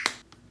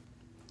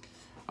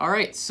All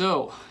right,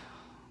 so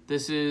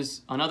this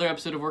is another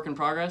episode of Work in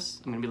Progress.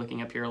 I'm going to be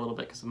looking up here a little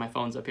bit because my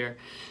phone's up here.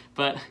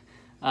 But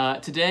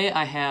today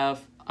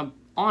I'm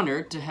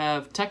honored to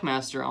have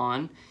Techmaster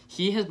on.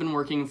 He has been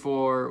working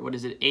for,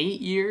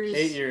 8 years?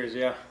 8 years,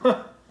 yeah.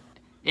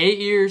 8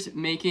 years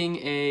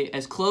making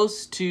as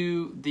close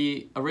to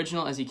the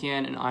original as he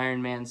can an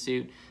Iron Man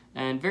suit.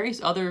 And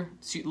various other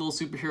little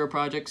superhero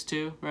projects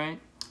too, right?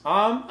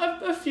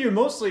 A few,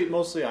 mostly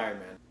Iron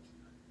Man.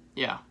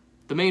 Yeah.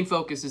 The main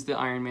focus is the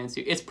Iron Man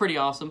suit. It's pretty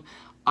awesome.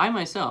 I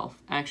myself,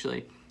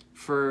 actually,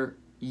 for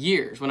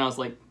years, when I was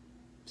like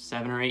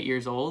 7 or 8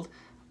 years old,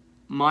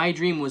 my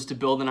dream was to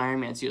build an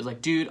Iron Man suit. I was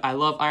like, dude, I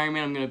love Iron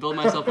Man. I'm going to build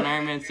myself an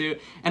Iron Man suit.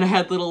 And I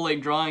had little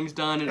like drawings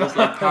done, and it was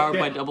like powered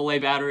by AA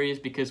batteries,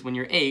 because when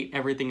you're 8,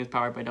 everything is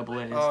powered by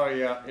AA's. Oh,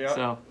 yeah.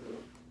 So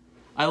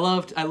I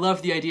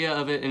loved the idea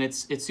of it, and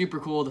it's super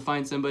cool to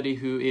find somebody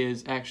who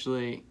is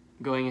actually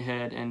going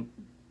ahead and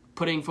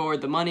putting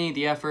forward the money,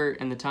 the effort,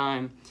 and the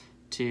time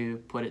to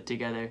put it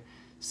together.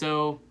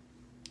 So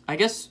I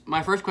guess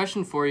my first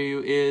question for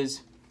you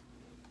is,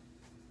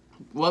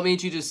 what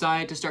made you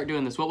decide to start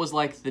doing this? What was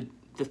like the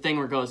thing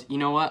where it goes, you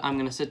know what, I'm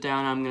going to sit down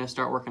and I'm going to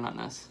start working on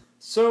this?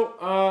 So,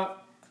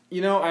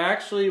 I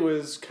actually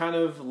was kind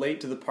of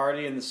late to the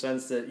party in the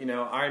sense that,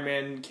 Iron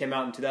Man came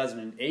out in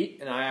 2008,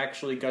 and I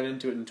actually got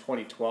into it in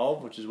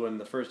 2012, which is when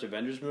the first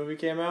Avengers movie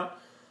came out.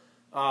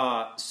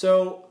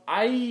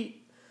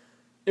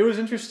 It was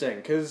interesting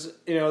because,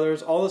 there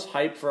was all this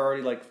hype for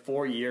already like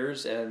 4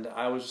 years, and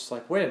I was just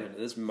like, wait a minute,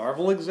 does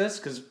Marvel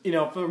exist? Because,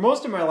 for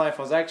most of my life,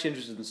 I was actually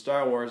interested in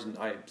Star Wars, and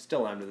I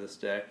still am to this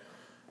day.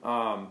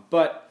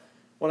 But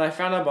when I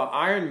found out about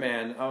Iron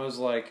Man, I was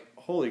like,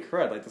 holy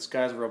crud, like, this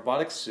guy's a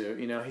robotics suit,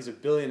 he's a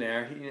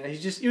billionaire,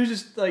 he was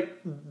just like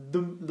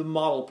the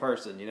model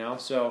person,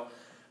 So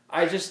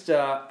I just,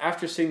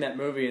 after seeing that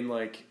movie and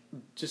like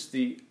just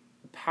the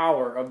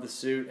power of the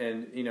suit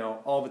and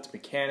all of its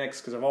mechanics,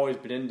 because I've always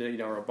been into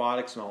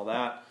robotics and all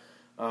that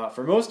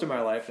for most of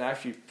my life, and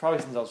actually probably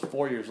since I was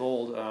 4 years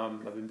old,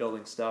 I've been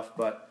building stuff.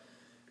 But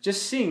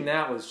just seeing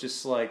that was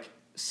just like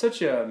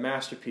such a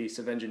masterpiece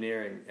of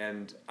engineering,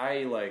 and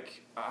I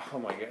like, oh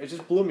my god, it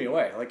just blew me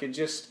away. Like, it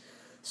just,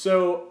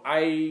 so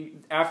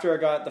after I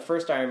got the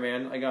first Iron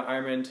Man, I got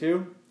Iron Man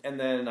 2, and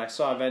then I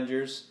saw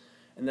Avengers.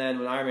 And then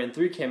when Iron Man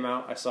 3 came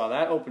out, I saw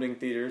that opening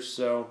theaters,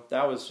 so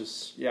that was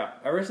just,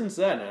 ever since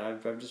then,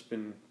 I've just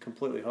been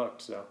completely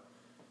hooked, so.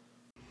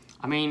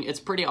 I mean, it's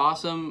pretty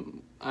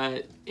awesome.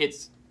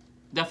 It's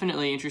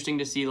definitely interesting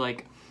to see,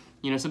 like,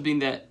 something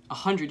that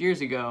 100 years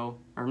ago,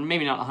 or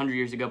maybe not 100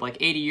 years ago, but like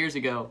 80 years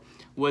ago,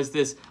 was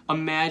this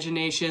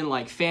imagination,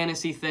 like,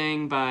 fantasy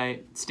thing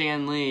by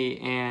Stan Lee,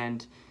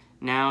 and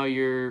now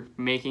you're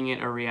making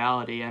it a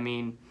reality. I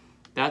mean,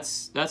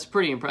 that's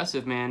pretty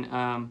impressive,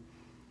 man.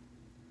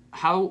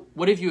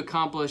 What have you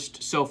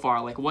accomplished so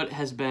far? Like, what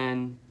has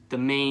been the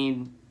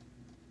main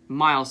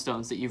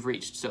milestones that you've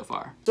reached so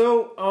far?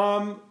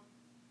 So,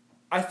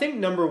 I think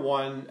number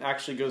one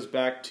actually goes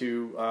back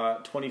to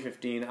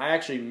 2015. I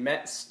actually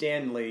met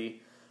Stan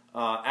Lee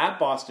at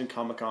Boston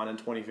Comic Con in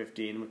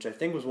 2015, which I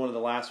think was one of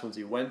the last ones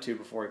he went to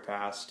before he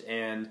passed.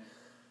 And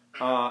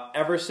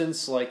ever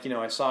since, like,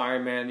 I saw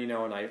Iron Man,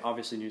 and I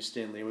obviously knew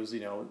Stan Lee was,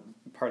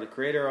 part of the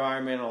creator of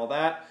Iron Man and all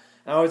that.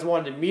 I always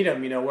wanted to meet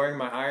him, wearing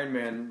my Iron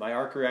Man, my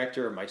arc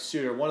reactor, or my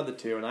suit, or one of the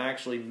two, and I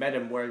actually met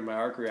him wearing my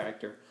arc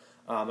reactor.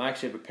 I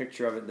actually have a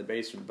picture of it in the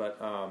basement, but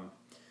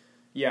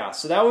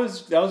so that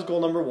was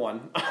goal number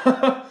one.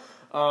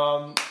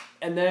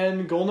 And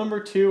then goal number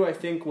two, I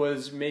think,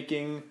 was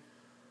making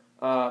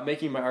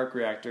my arc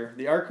reactor.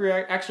 The arc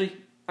reactor, actually,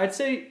 I'd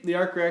say the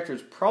arc reactor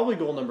is probably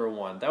goal number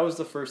one. That was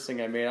the first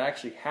thing I made. I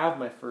actually have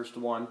my first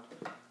one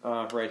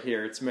right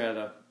here. It's made out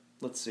of,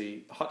 let's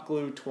see, hot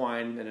glue,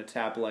 twine, and a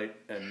tab light,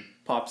 and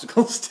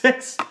popsicle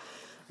sticks.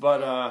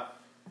 But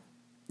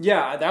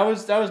that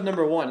was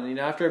number one. And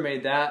after I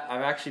made that,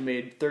 I've actually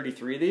made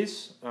 33 of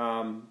these.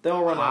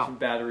 They'll run off of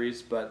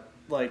batteries, but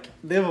like,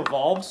 they've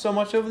evolved so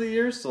much over the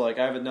years. So like,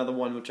 I have another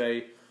one which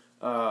I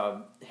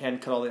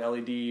hand cut all the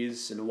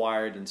LEDs and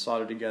wired and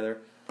soldered together.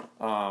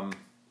 And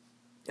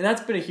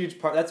that's been a huge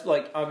part. That's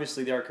like,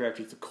 obviously the arc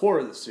reactor is the core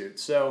of the suit.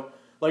 So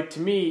like,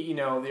 to me,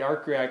 the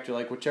arc reactor,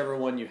 like, whichever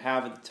one you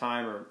have at the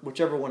time, or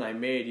whichever one I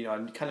made,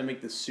 I'd kind of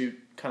make the suit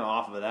kind of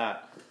off of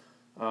that.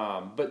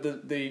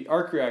 But the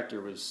arc reactor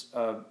was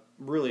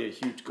really a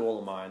huge goal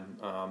of mine.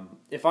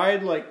 If I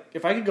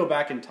could go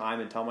back in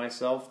time and tell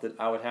myself that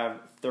I would have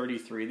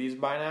 33 of these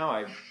by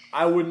now,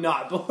 I would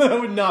not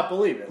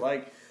believe it.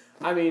 Like,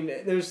 I mean,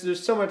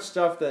 there's so much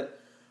stuff that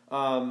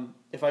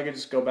if I could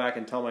just go back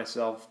and tell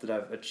myself that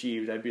I've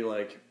achieved, I'd be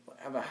like,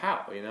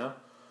 how?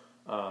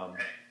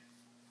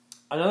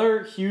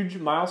 Another huge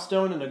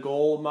milestone and a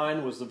goal of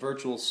mine was the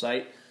virtual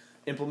sight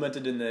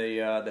implemented in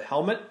the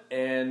helmet,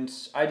 and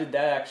I did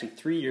that actually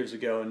 3 years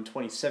ago in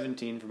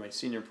 2017 for my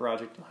senior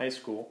project in high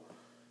school,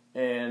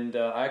 and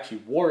I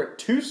actually wore it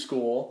to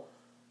school,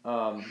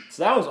 so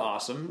that was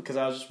awesome, because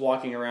I was just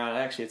walking around. I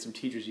actually had some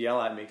teachers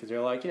yell at me, because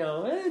they're like,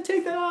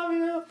 take that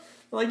off,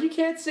 like, you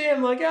can't see.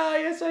 I'm like,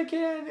 yes I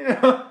can,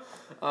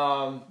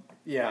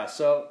 Yeah,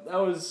 so that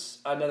was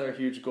another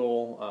huge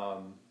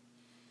goal.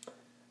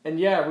 And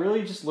yeah,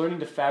 really just learning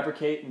to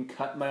fabricate and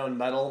cut my own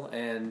metal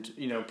and,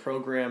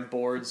 program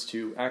boards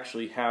to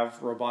actually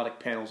have robotic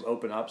panels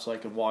open up so I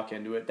could walk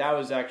into it. That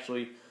was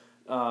actually,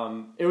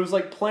 it was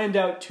like planned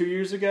out 2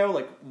 years ago,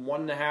 like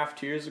 1.5,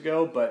 2 years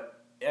ago,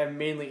 but I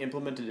mainly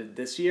implemented it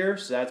this year.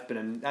 So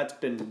that's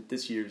been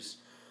this year's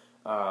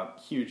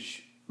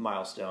huge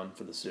milestone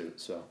for the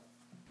suit. So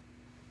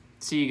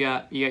you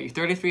got your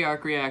 33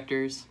 arc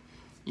reactors,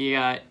 you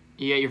got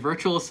your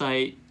virtual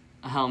sight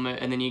helmet,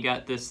 and then you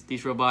got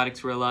these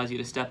robotics where it allows you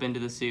to step into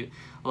the suit,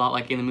 a lot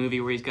like in the movie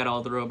where he's got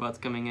all the robots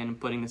coming in and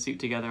putting the suit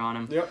together on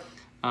him. Yep,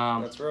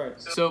 that's right.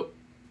 So,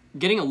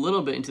 getting a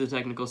little bit into the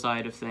technical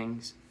side of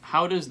things,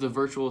 how does the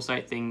virtual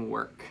sight thing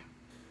work?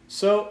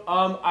 So,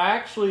 I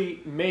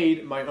actually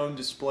made my own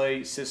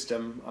display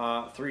system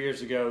 3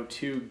 years ago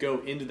to go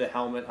into the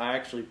helmet. I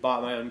actually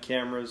bought my own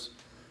cameras,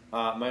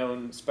 my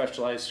own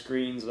specialized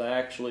screens. I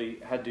actually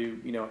had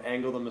to,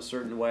 angle them a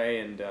certain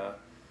way and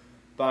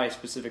buy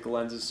specific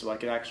lenses so I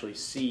could actually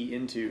see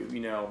into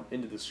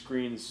the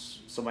screens,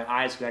 so my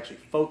eyes could actually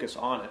focus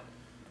on it.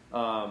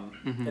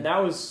 And that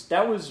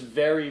was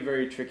very,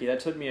 very tricky. That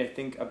took me, I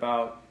think,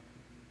 about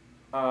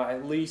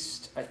at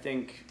least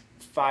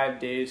 5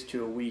 days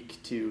to a week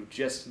to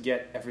just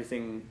get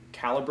everything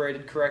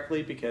calibrated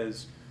correctly,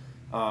 because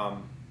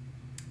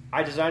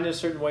I designed it a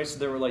certain way so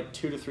there were like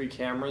 2 to 3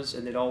 cameras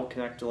and they'd all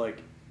connect to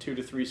like 2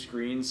 to 3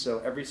 screens, so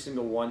every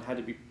single one had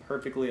to be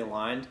perfectly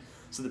aligned,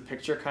 so the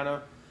picture kind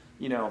of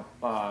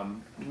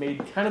made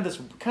kind of this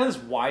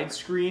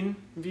widescreen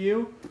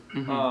view.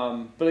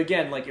 But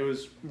again, like, it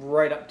was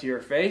right up to your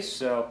face,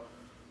 so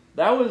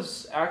that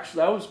was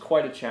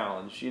quite a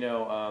challenge,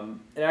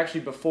 and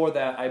actually before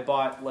that I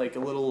bought like a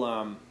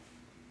little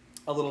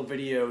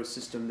video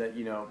system that,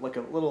 like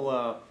a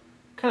little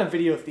kind of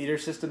video theater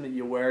system that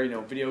you wear,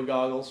 video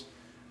goggles,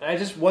 and I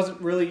just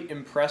wasn't really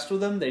impressed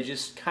with them. They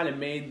just kind of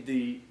made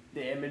the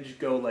image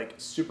go like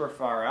super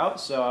far out,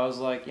 so I was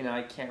like,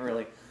 I can't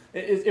really.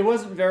 It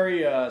wasn't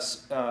very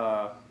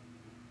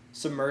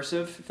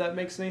submersive, if that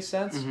makes any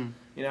sense.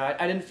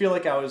 I didn't feel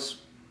like I was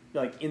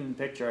like in the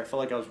picture. I felt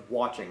like I was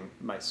watching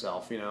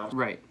myself,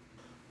 Right.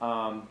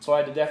 So I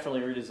had to definitely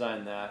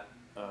redesign that.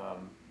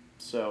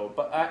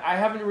 But I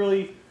haven't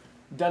really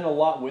done a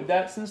lot with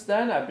that since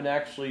then. I've been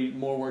actually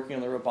more working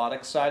on the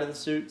robotics side of the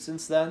suit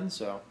since then.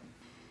 So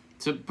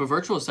but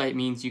virtual sight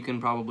means you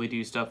can probably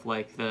do stuff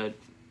like the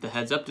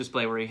heads-up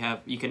display where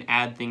you can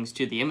add things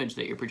to the image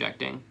that you're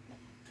projecting.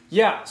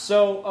 Yeah,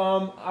 so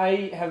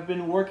I have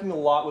been working a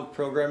lot with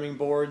programming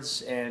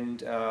boards, and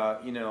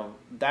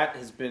that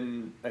has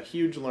been a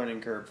huge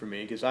learning curve for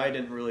me, because I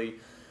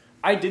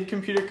did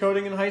computer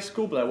coding in high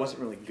school, but I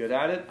wasn't really good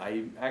at it.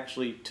 I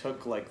actually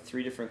took like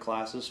 3 different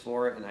classes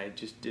for it, and I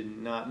just did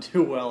not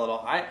do well at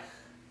all.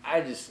 I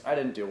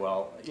didn't do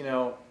well.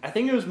 I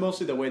think it was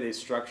mostly the way they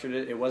structured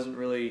it. It wasn't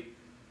really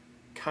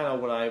kind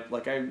of what I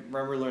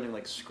remember learning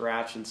like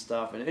Scratch and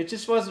stuff, and it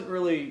just wasn't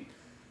really.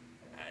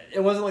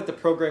 It wasn't like the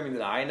programming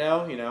that I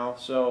know,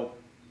 so,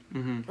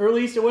 or at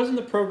least it wasn't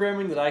the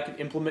programming that I could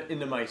implement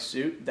into my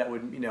suit that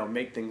would,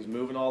 make things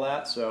move and all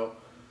that. So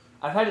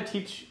I've had to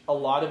teach a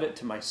lot of it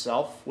to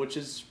myself, which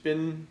has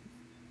been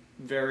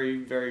very,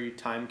 very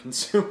time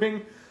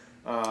consuming.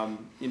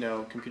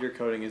 Computer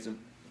coding isn't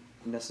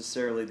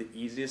necessarily the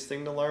easiest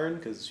thing to learn,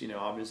 because,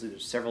 obviously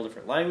there's several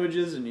different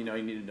languages, and, you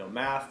need to know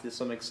math to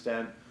some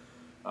extent.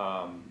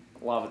 A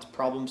lot of it's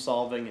problem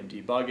solving and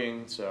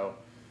debugging, so.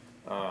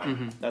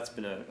 That's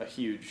been a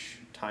huge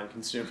time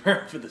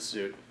consumer for the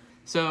suit.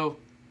 So,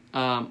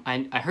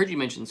 I heard you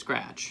mention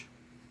Scratch,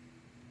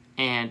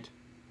 and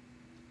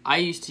I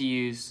used to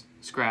use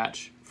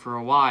Scratch for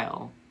a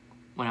while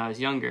when I was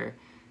younger,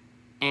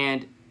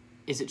 and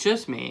is it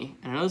just me,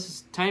 and I know this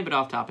is a tiny bit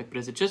off topic, but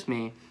is it just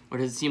me, or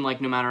does it seem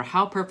like no matter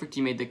how perfect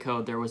you made the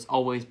code, there was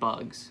always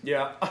bugs?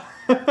 Yeah.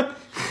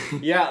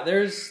 Yeah,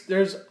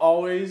 there's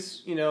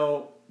always,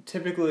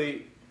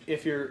 typically,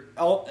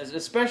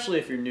 especially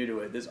if you're new to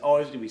it, there's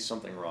always going to be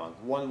something wrong,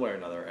 one way or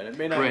another, and it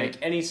may not make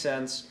any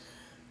sense.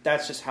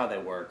 That's just how they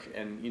work,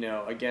 and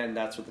again,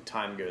 that's what the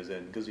time goes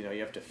in, because you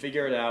have to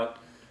figure it out,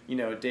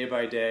 day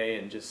by day,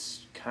 and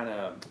just kind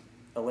of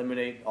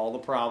eliminate all the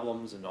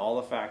problems and all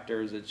the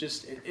factors.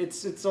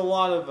 It's a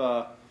lot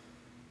of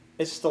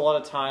it's just a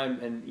lot of time,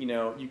 and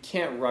you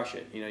can't rush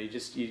it. You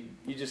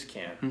just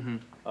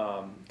can't.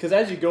 Because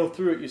as you go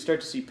through it, you start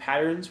to see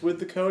patterns with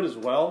the code as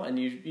well, and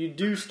you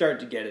do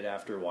start to get it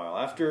after a while.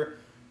 After,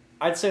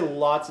 I'd say,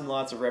 lots and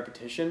lots of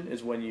repetition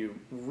is when you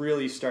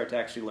really start to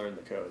actually learn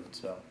the code.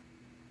 So.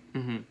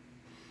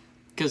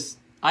 Because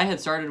I had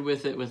started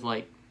with it with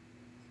like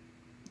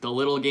the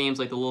little games,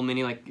 like the little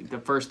mini, like the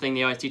first thing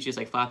they always teach you is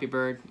like Flappy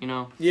Bird,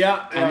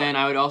 Yeah. And then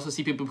I would also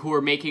see people who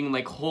were making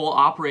like whole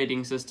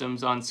operating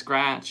systems on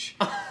Scratch.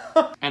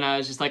 And I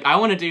was just like, I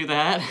want to do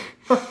that.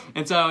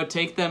 And so I would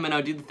take them and I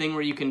would do the thing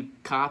where you can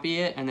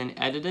copy it and then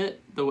edit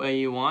it the way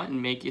you want and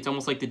make it's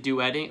almost like the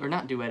duetting, or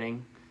not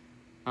duetting.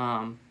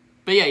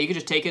 But yeah, you could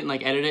just take it and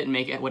like edit it and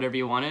make it whatever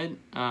you wanted.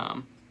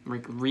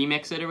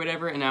 remix it or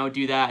whatever, and I would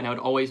do that, and I would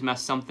always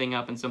mess something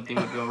up and something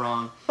would go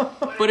wrong.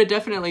 But it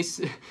definitely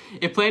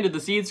it planted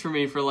the seeds for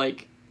me for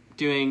like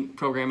doing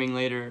programming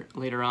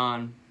later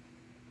on.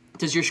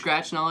 Does your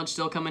Scratch knowledge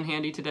still come in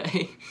handy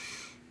today?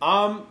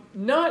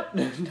 Not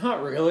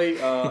really.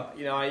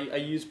 I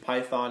use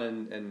Python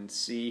and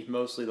C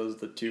mostly. Those are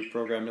the two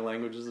programming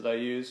languages that I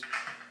use,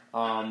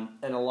 and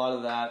a lot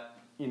of that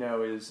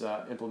is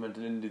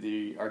implemented into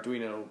the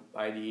Arduino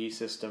IDE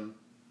system.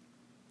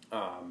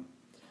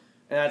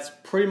 And that's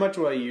pretty much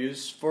what I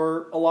use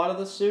for a lot of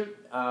the suit.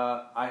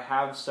 I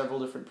have several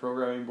different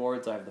programming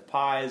boards. I have the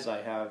Pis,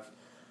 I have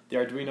the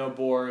Arduino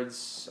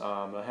boards,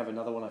 I have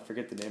another one, I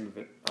forget the name of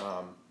it.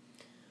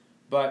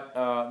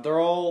 But they're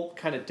all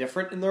kind of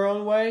different in their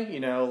own way.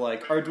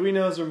 Like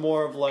Arduinos are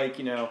more of like,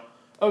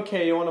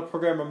 okay, you want to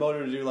program a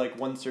motor to do like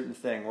one certain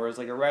thing. Whereas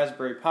like a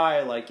Raspberry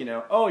Pi, like,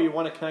 oh, you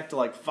want to connect to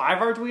like 5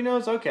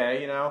 Arduinos?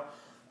 Okay,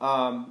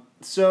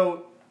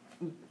 So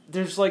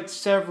there's like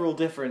several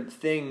different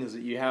things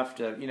that you have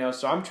to,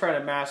 so I'm trying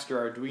to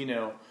master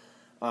Arduino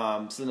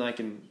so then I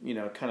can,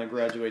 kind of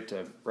graduate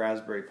to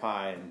Raspberry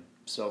Pi and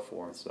so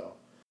forth, so.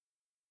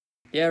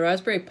 Yeah,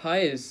 Raspberry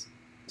Pi is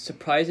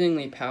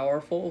surprisingly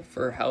powerful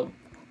for how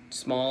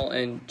small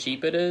and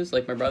cheap it is.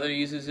 Like, my brother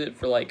uses it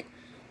for, like,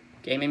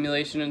 game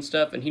emulation and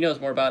stuff, and he knows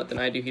more about it than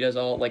I do. He does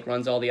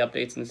runs all the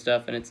updates and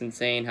stuff, and it's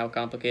insane how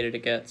complicated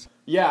it gets.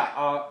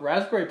 Yeah,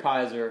 Raspberry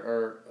Pis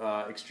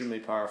are extremely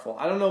powerful.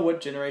 I don't know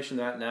what generation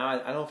they're at now. I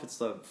don't know if it's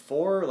the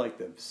 4 or like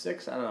the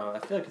 6. I don't know. I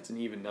feel like it's an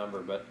even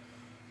number, but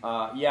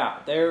yeah,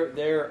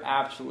 they're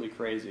absolutely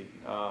crazy.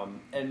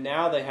 And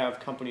now they have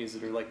companies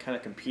that are like kind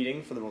of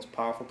competing for the most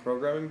powerful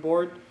programming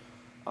board.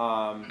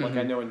 Like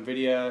I know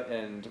NVIDIA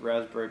and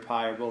Raspberry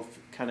Pi are both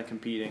kind of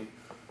competing.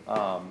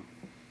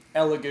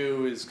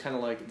 Elegoo is kind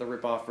of like the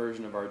rip-off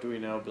version of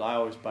Arduino, but I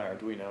always buy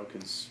Arduino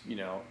because,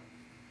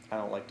 I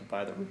don't like to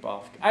buy the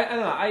rip-off. I don't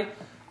know.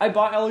 I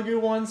bought Elegoo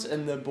once,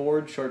 and the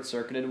board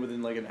short-circuited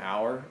within like an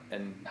hour,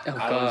 and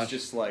I was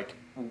just like,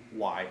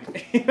 why?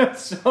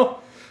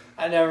 So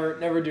I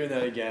never do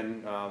that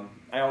again.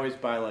 I always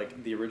buy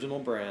like the original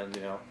brand,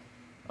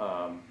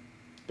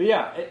 But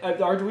yeah,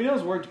 the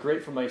Arduino's worked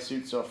great for my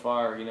suit so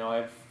far.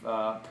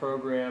 I've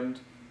programmed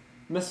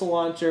missile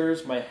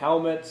launchers, my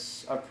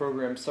helmets, I've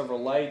programmed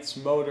several lights,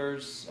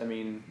 motors. I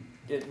mean,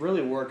 it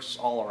really works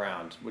all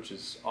around, which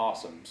is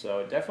awesome. So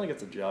it definitely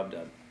gets the job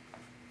done.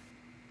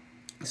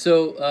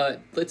 So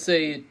let's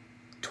say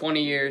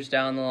 20 years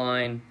down the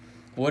line,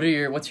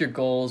 what's your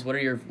goals?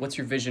 What's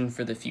your vision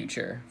for the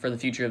future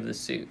of this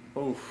suit?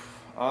 Oof,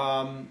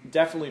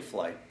 definitely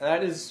flight.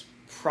 That is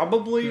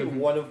probably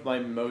one of my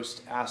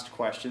most asked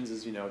questions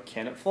is,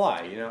 can it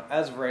fly?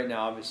 As of right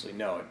now, obviously,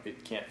 no,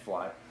 it can't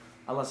fly.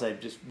 Unless I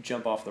just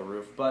jump off the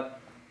roof.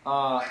 But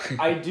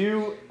I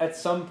do, at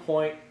some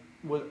point,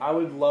 I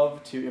would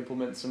love to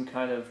implement some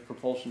kind of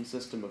propulsion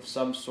system of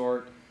some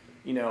sort,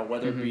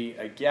 whether it be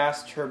a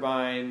gas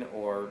turbine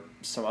or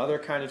some other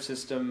kind of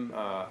system.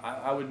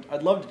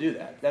 I'd love to do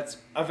that. That's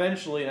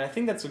eventually, and I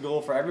think that's a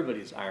goal for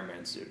everybody's Iron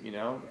Man suit,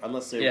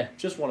 unless they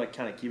just want to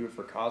kind of keep it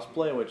for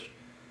cosplay, which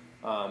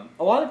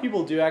a lot of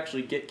people do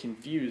actually get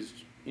confused,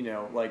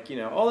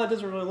 oh, that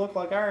doesn't really look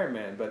like Iron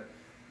Man, but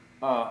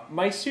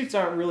my suits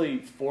aren't really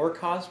for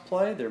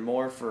cosplay. They're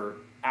more for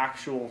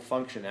actual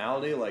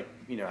functionality, like,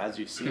 as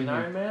you see in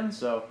Iron Man.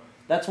 So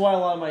that's why a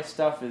lot of my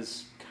stuff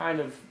is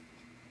kind of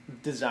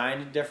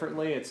designed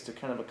differently. It's to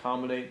kind of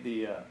accommodate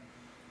the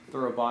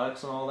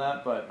robotics and all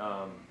that. But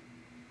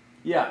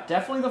yeah,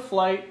 definitely the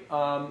flight,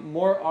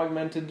 more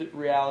augmented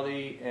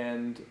reality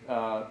and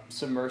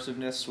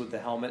submersiveness with the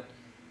helmet.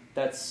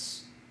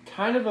 That's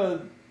kind of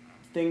a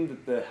thing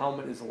that the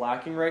helmet is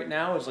lacking right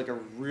now, is like a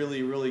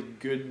really, really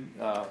good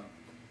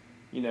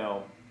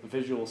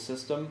visual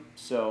system.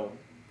 So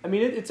I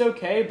mean, it's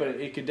okay, but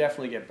it could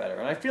definitely get better.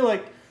 And I feel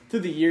like through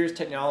the years,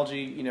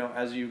 technology,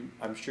 as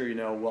I'm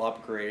sure will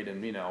upgrade,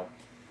 and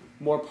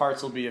more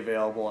parts will be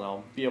available, and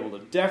I'll be able to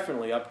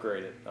definitely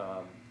upgrade it.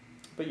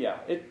 But yeah,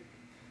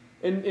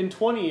 in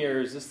 20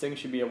 years, this thing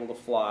should be able to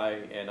fly,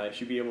 and I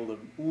should be able to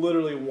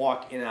literally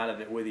walk in and out of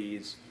it with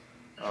ease.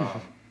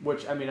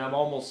 Which, I mean, I'm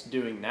almost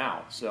doing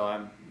now, so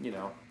I'm,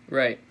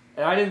 Right.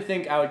 And I didn't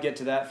think I would get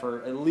to that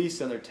for at least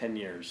another 10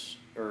 years,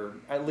 or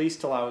at least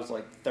till I was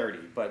like 30,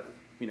 but,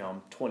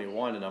 I'm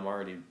 21 and I'm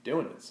already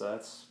doing it, so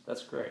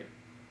that's great.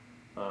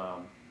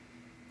 So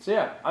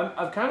yeah,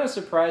 I've kind of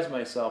surprised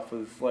myself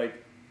with,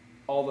 like,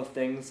 all the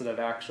things that I've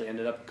actually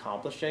ended up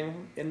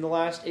accomplishing in the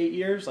last 8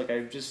 years. Like,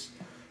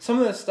 some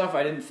of the stuff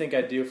I didn't think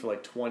I'd do for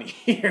like 20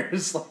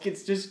 years, like,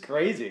 it's just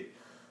crazy.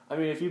 I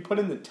mean, if you put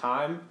in the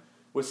time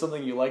with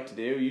something you like to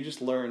do, you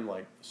just learn,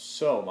 like,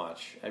 so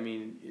much. I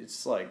mean,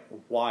 it's, like,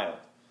 wild.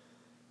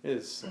 It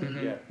is,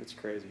 yeah, it's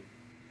crazy.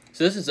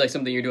 So this is, like,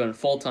 something you're doing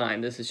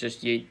full-time. This is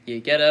just, you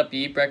get up,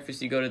 you eat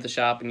breakfast, you go to the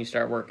shop, and you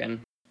start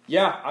working.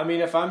 Yeah, I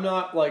mean, if I'm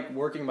not, like,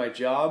 working my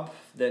job,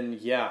 then,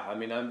 yeah, I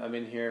mean, I'm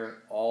in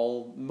here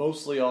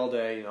mostly all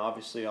day.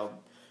 Obviously I'll,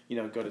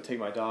 go to take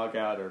my dog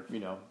out or,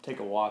 take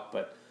a walk,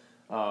 but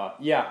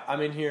Yeah,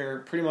 I'm in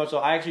here pretty much.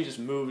 I actually just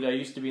moved. I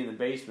used to be in the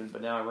basement,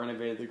 but now I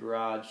renovated the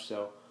garage.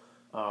 So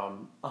I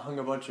hung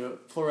a bunch of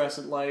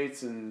fluorescent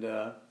lights and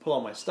put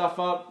all my stuff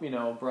up.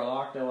 Brought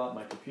Octo up,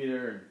 my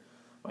computer, and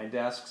my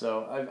desk.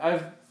 So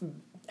I've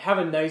have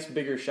a nice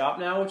bigger shop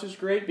now, which is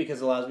great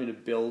because it allows me to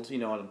build,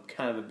 on a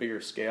kind of a bigger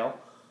scale.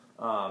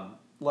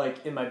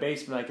 Like in my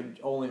basement, I could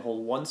only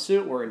hold one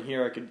suit, where in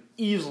here I could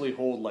easily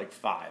hold like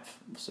 5.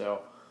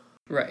 So,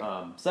 Right.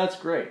 So that's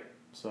great.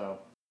 So,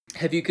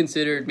 have you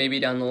considered maybe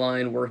down the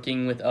line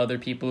working with other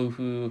people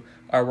who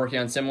are working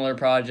on similar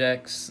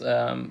projects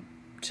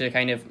to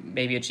kind of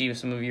maybe achieve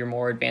some of your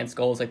more advanced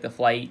goals, like the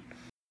flight?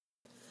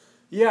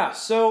 Yeah.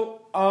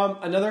 So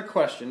another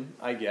question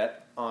I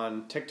get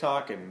on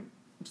TikTok and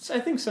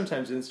I think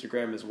sometimes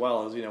Instagram as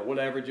well is, would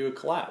I ever do a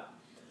collab?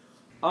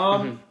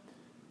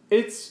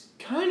 It's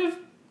kind of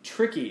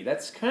tricky.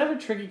 That's kind of a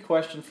tricky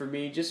question for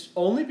me, just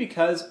only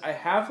because I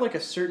have like a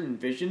certain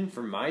vision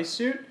for my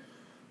suit.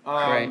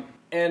 Right.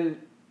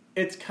 And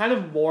it's kind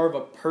of more of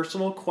a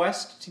personal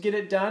quest to get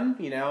it done,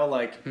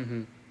 like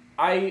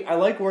I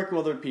like working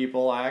with other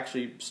people. I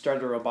actually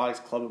started a robotics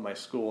club at my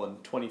school in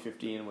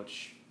 2015,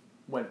 which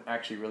went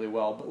actually really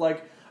well. But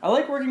like I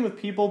like working with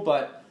people,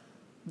 but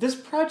this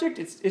project,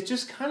 it's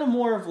just kind of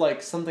more of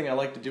like something I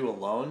like to do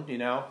alone,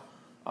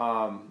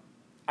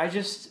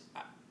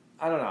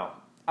 I don't know.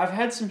 I've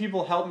had some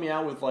people help me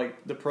out with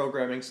like the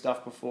programming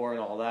stuff before and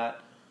all that,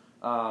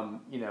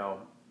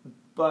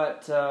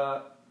 but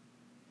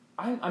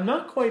I'm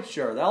not quite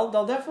sure.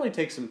 They'll definitely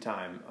take some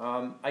time.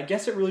 I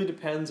guess it really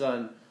depends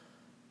on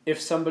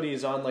if somebody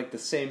is on like the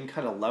same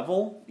kind of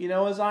level,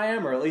 as I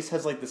am, or at least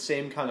has like the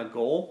same kind of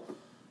goal.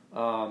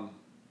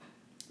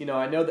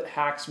 I know that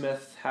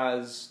Hacksmith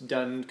has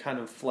done kind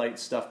of flight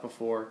stuff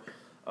before.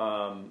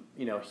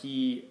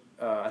 He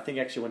I think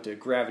actually went to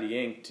Gravity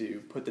Inc.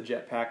 to put the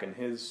jetpack in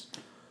his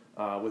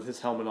with his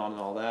helmet on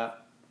and all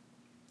that.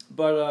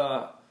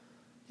 But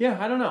yeah,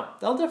 I don't know.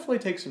 That'll definitely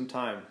take some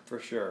time for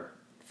sure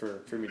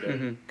for me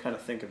to kind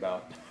of think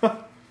about.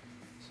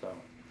 So,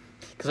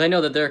 because I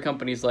know that there are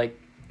companies like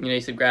you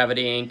said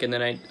Gravity Inc. and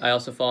then I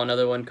also follow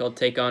another one called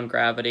Take On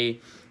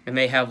Gravity, and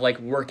they have like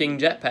working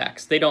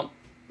jetpacks. They don't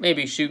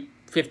maybe shoot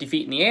 50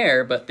 feet in the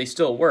air, but they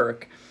still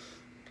work.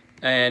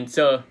 And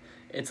so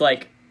it's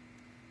like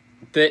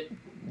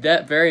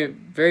that very,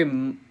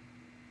 very,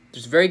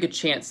 there's a very good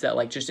chance that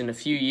like just in a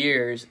few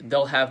years,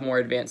 they'll have more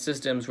advanced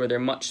systems where they're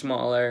much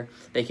smaller,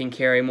 they can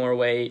carry more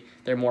weight,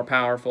 they're more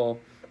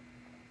powerful.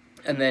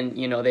 And then,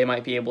 they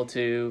might be able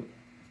to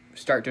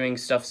start doing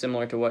stuff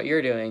similar to what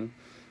you're doing.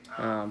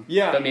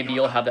 But maybe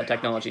you'll have that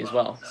technology as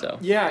well. So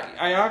yeah,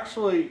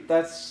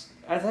 that's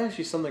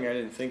actually something I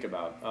didn't think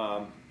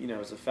about.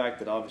 Is the fact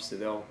that obviously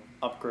they'll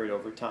upgrade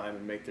over time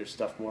and make their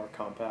stuff more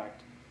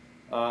compact.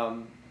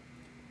 So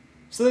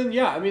then,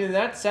 yeah, I mean, in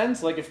that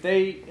sense, like if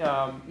they,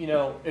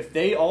 if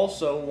they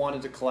also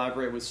wanted to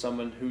collaborate with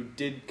someone who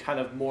did kind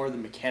of more the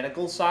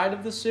mechanical side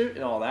of the suit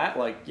and all that,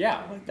 like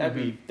yeah, like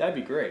that'd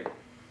be great.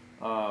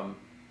 I'm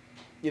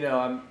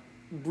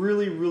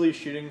really, really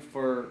shooting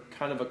for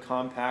kind of a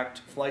compact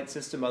flight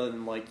system other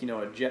than like, a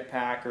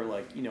jetpack or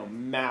like,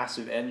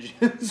 massive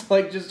engines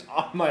like just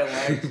on my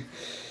legs.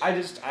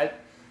 I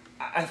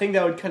think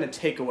that would kind of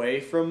take away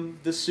from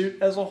the suit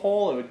as a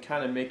whole. It would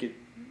kind of make it,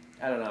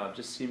 I don't know,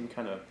 just seem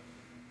kind of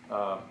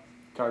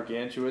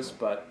gargantuous.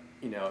 But,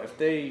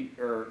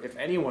 if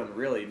anyone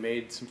really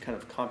made some kind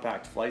of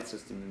compact flight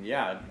system, then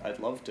yeah, I'd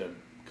love to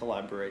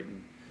collaborate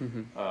and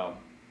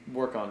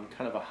work on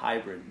kind of a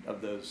hybrid of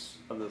those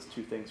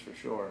two things for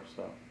sure.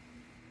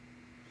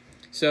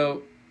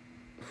 So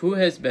who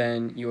has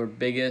been your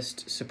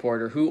biggest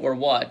supporter? Who or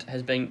what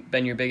has been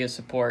your biggest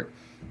support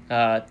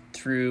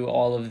through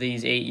all of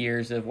these 8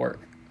 years of work?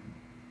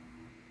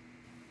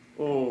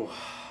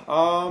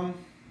 My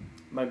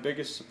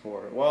biggest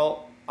supporter.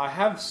 Well, I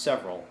have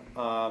several.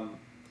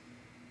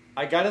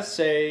 I gotta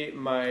say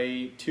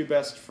my two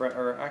best friends,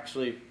 or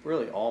actually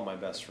really all my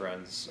best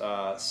friends,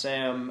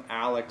 Sam,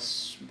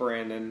 Alex,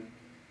 Brandon,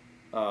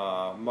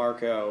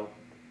 Marco,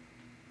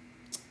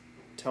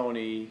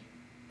 Tony,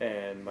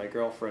 and my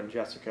girlfriend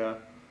Jessica,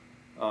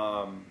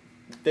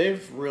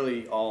 they've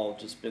really all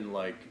just been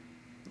like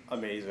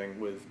amazing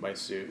with my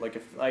suit. Like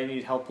if I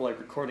need help like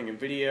recording a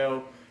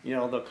video,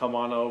 they'll come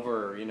on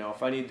over, or,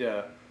 if I need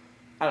to,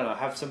 I don't know,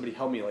 have somebody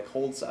help me like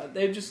hold side.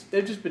 They've just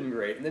been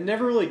great, and they've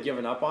never really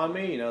given up on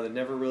me. They've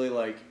never really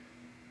like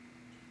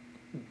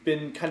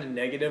been kind of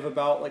negative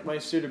about like my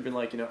suit, or been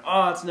like,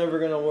 it's never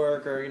gonna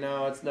work, or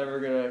it's never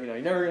gonna,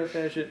 you're never gonna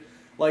finish it.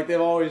 Like they've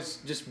always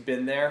just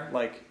been there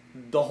like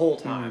the whole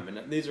time,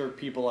 and these are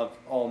people I've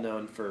all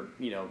known for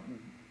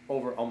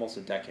over almost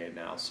a decade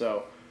now.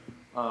 So,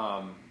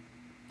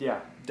 yeah,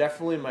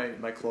 definitely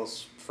my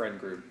close friend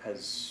group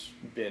has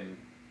been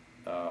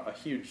a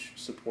huge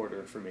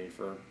supporter for me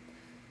for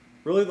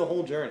really the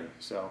whole journey.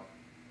 So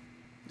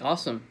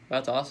awesome.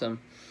 That's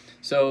awesome.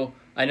 So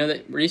I know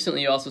that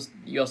recently you also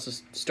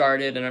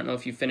started, I don't know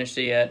if you finished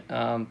it yet,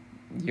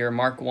 your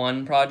Mark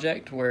 1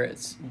 project, where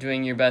it's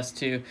doing your best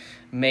to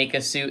make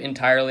a suit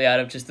entirely out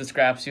of just the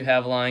scraps you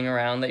have lying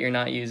around that you're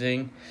not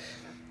using.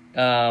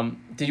 Were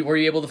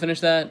you able to finish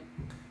that?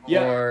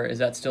 Yeah. Or is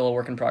that still a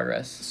work in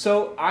progress?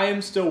 So I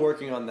am still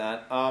working on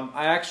that.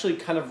 I actually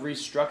kind of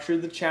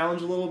restructured the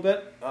challenge a little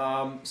bit.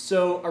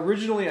 So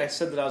originally I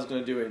said that I was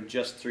going to do it in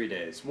just 3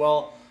 days.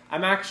 Well,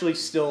 I'm actually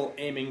still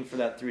aiming for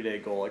that 3-day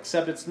goal,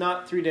 except it's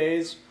not 3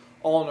 days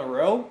all in a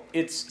row.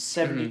 It's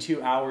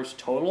 72 hours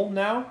total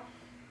now.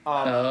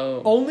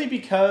 Only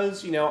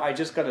because, I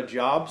just got a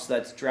job, so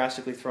that's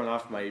drastically thrown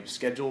off my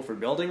schedule for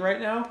building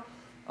right now.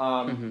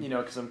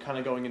 Because I'm kind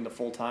of going into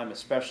full time,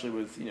 especially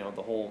with,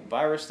 the whole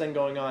virus thing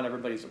going on.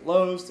 Everybody's at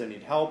Lowe's, they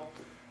need help.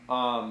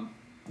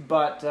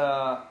 That's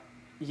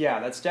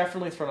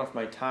definitely thrown off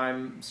my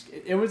time.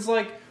 It was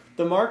like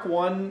the Mark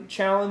 1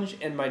 challenge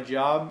and my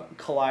job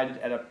collided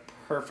at a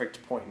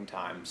perfect point in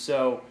time.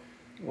 So,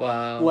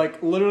 wow.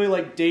 Like, literally,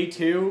 like, day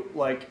 2,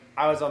 like,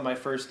 I was on my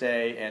first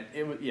day, and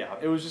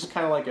it was just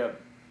kind of like a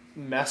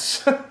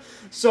mess.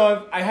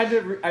 So I had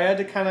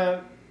to kind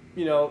of,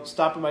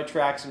 stop in my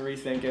tracks and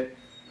rethink it.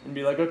 And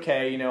be like,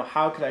 okay,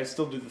 how could I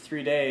still do the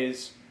 3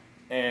 days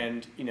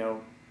and,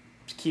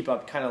 keep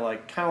up kind of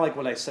like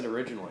what I said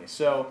originally.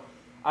 So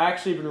I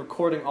actually been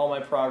recording all my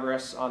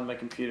progress on my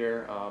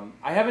computer.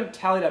 I haven't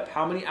tallied up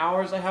how many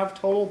hours I have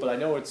total, but I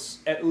know it's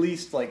at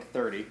least like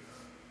 30.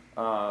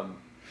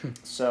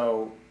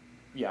 So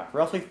yeah,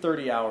 roughly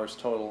 30 hours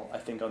total, I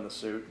think, on the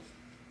suit.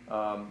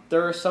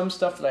 There are some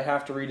stuff that I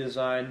have to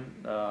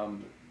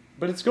redesign,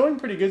 but it's going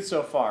pretty good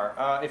so far.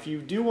 If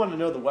you do want to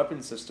know the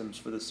weapon systems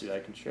for the suit, I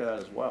can share that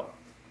as well.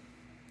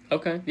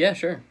 Okay, yeah,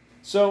 sure.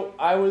 So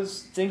I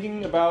was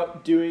thinking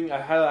about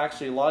I had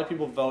actually a lot of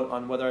people vote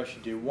on whether I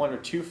should do 1 or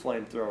 2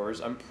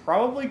 flamethrowers. I'm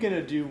probably going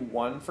to do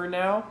 1 for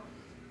now,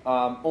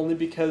 only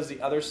because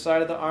the other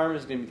side of the arm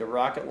is going to be the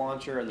rocket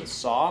launcher and the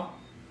saw.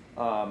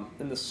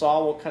 And the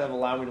saw will kind of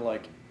allow me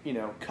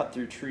to cut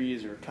through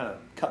trees or kind of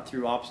cut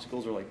through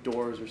obstacles or like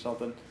doors or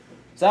something.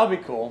 So that'll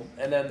be cool.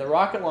 And then the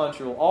rocket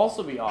launcher will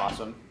also be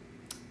awesome.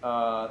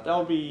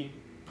 That'll be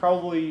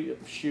probably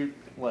shoot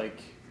like,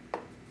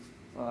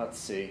 let's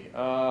see,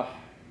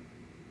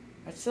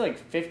 I'd say like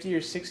 50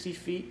 or 60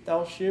 feet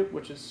that'll shoot,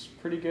 which is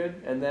pretty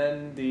good. And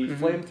then the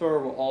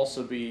flamethrower will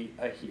also be,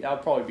 that'll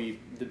probably be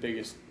the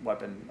biggest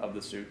weapon of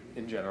the suit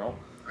in general.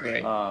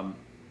 Right.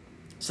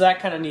 So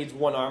that kind of needs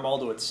 1 arm all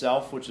to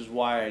itself, which is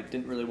why I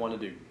didn't really want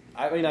to do,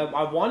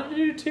 I wanted to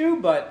do 2,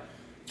 but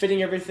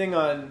fitting everything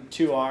on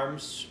 2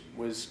 arms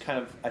was kind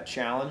of a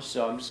challenge,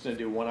 so I'm just going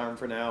to do 1 arm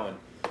for now and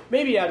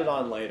maybe add it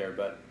on later.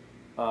 But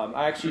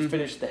I actually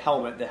finished the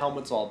helmet. The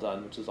helmet's all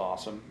done, which is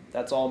awesome.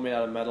 That's all made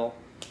out of metal.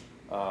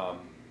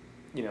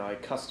 I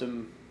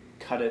custom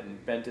cut it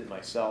and bent it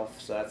myself,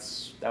 so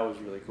that was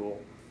really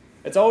cool.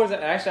 It's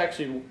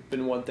actually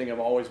been one thing I've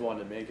always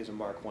wanted to make is a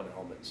Mark 1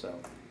 helmet. So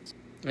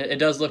it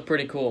does look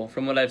pretty cool.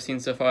 From what I've seen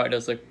so far, it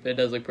does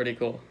look pretty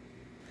cool.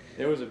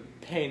 It was a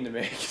pain to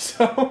make,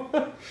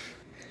 so.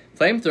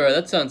 Flamethrower,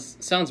 that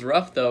sounds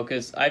rough though,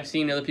 because I've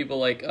seen other people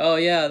like, oh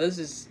yeah, this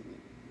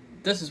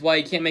is why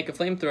you can't make a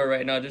flamethrower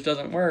right now. It just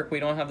doesn't work. We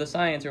don't have the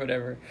science or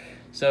whatever.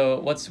 So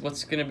what's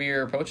going to be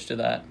your approach to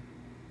that?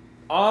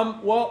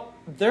 Well,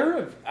 there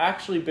have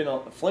actually been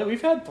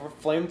we've had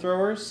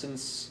flamethrowers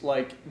since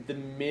like the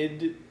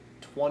mid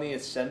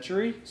 20th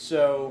century.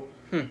 So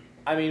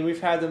I mean,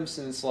 we've had them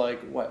since I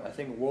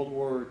think World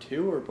War II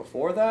or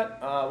before that.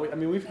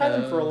 We've had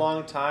them for a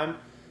long time.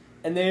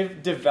 And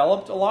they've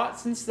developed a lot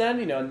since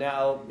then.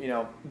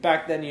 Now,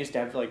 back then you used to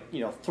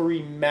have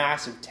 3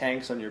 massive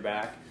tanks on your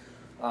back.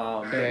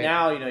 But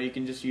now, you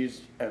can just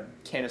use a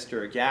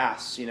canister of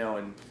gas,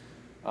 and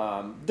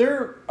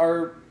there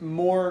are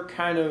more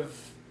kind of,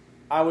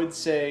 I would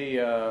say,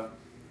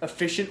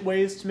 efficient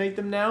ways to make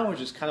them now, which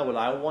is kind of what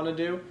I want to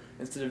do,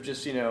 instead of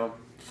just,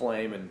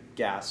 flame and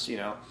gas,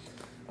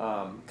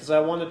 because I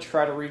want to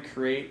try to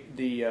recreate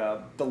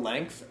the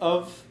length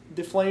of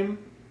the flame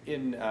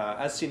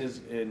as seen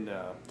as in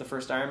the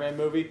first Iron Man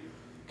movie,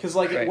 because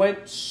it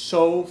went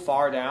so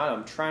far down.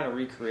 I'm trying to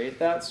recreate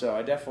that, so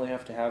I definitely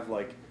have to have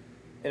an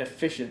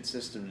efficient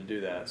system to do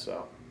that.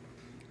 So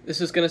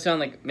this is going to sound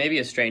like maybe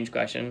a strange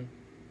question,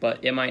 but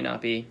it might not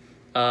be.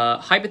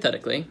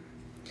 Hypothetically,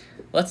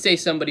 let's say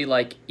somebody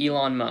like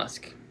Elon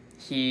Musk,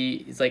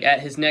 he's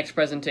at his next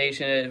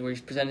presentation where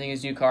he's presenting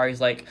his new car,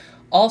 he's like,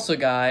 also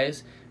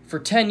guys, for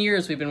 10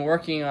 years we've been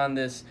working on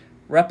this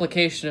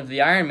replication of the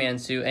Iron Man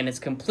suit, and it's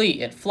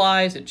complete. It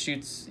flies, it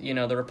shoots, the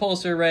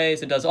repulsor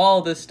rays, it does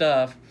all this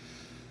stuff.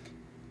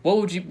 What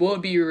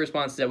would be your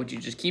response to that? Would you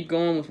just keep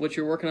going with what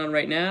you're working on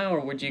right now, or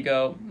would you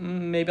go,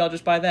 maybe I'll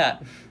just buy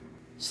that?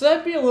 So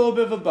that'd be a little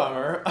bit of a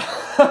bummer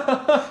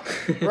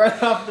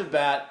right off the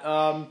bat.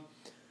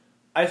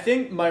 I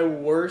think my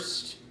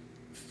worst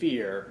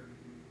fear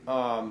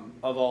of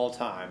all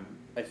time,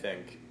 I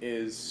think,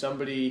 is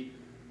somebody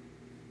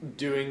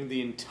doing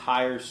the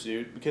entire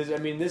suit, because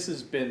this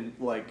has been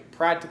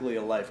practically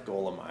a life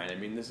goal of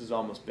mine. This has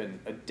almost been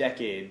a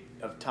decade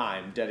of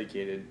time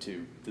dedicated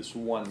to this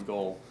one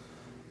goal.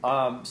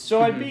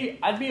 So I'd be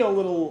a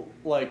little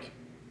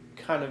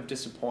kind of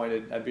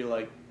disappointed. I'd be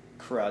like,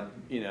 crud,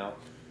 you know.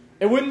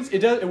 It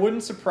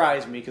wouldn't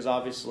surprise me because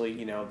obviously,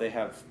 you know, they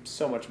have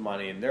so much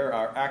money, and there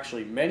are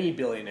actually many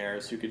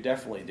billionaires who could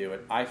definitely do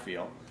it, I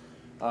feel.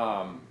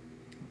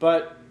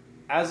 But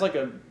as like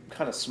a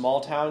kind of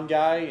small town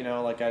guy, you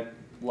know, like I'd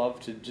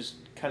love to just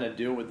kind of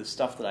do it with the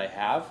stuff that I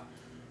have.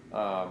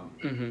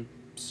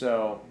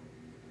 So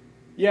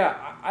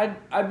yeah,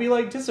 I'd be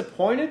like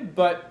disappointed,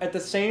 but at the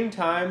same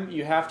time,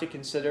 you have to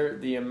consider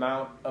the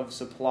amount of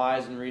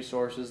supplies and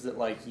resources that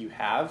like you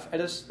have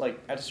at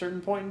a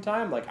certain point in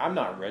time. Like I'm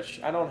not rich.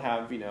 I don't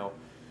have, you know,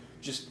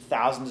 just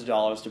thousands of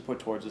dollars to put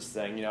towards this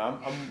thing. You know,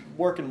 I'm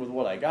working with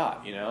what I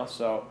got, you know.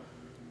 So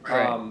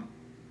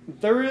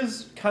there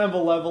is kind of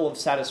a level of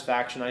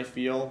satisfaction I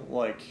feel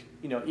like,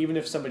 you know, even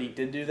if somebody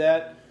did do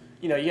that,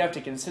 you know, you have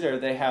to consider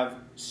they have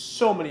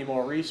so many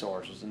more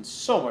resources and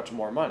so much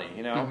more money,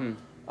 you know.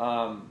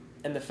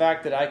 And the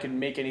fact that I can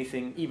make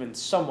anything even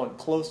somewhat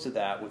close to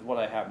that with what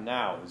I have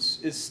now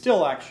is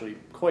still actually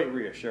quite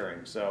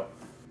reassuring. So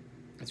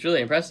it's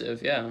really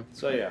impressive, yeah.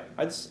 So yeah,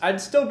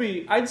 I'd still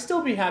be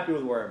happy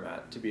with where I'm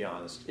at, to be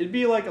honest. It'd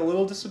be like a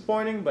little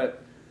disappointing,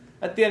 but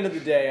at the end of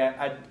the day,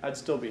 I'd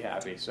still be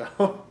happy.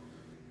 So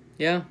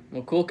yeah,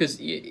 well, cool, because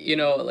you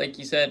know, like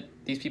you said,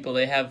 these people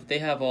they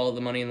have all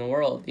the money in the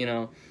world. You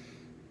know,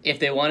 if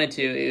they wanted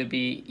to, it would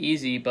be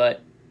easy,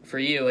 but for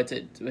you, it's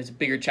a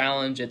bigger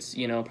challenge. It's,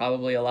 you know,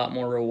 probably a lot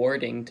more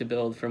rewarding to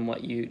build from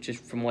what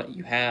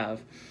you have,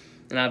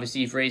 and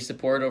obviously you've raised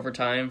support over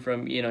time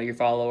from, you know, your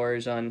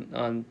followers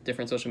on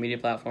different social media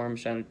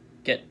platforms, trying to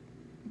get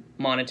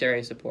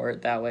monetary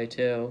support that way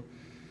too.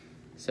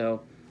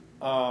 So,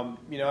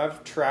 you know,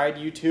 I've tried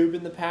YouTube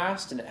in the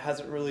past and it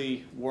hasn't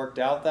really worked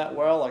out that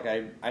well. Like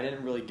I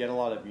didn't really get a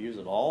lot of views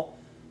at all.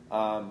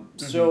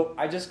 So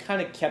I just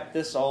kind of kept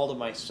this all to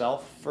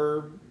myself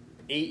for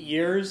 8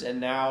 years, and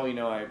now, you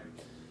know,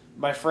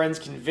 my friends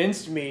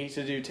convinced me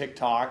to do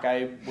TikTok.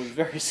 I was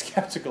very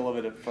skeptical of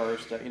it at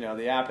first. You know,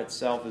 the app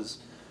itself is,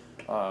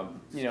 you know,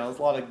 there's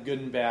a lot of good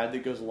and bad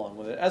that goes along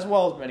with it, as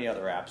well as many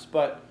other apps.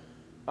 But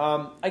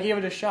I gave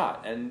it a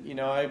shot, and, you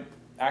know, I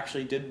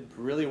actually did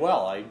really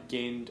well. I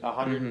gained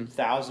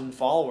 100,000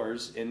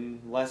 followers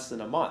in less than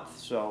a month.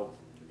 So,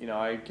 you know,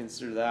 I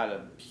consider that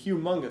a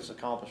humongous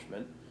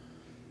accomplishment.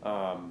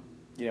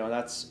 You know,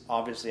 that's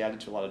obviously added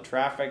to a lot of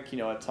traffic. You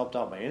know, it's helped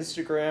out my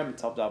Instagram,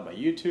 it's helped out my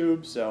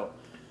YouTube. So,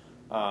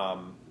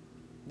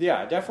 yeah,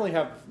 I definitely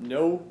have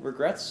no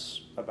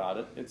regrets about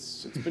it.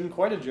 It's been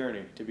quite a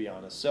journey, to be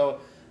honest. So,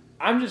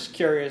 I'm just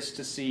curious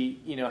to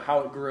see, you know, how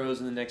it grows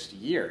in the next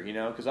year, you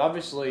know, because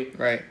obviously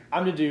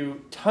I'm going to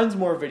do tons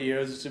more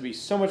videos. It's going to be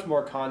so much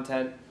more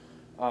content.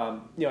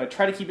 You know, I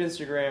try to keep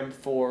Instagram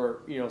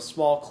for, you know,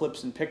 small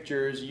clips and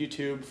pictures,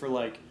 YouTube for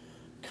like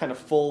kind of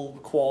full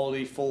quality,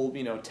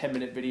 you know,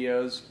 10-minute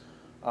videos.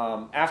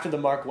 After the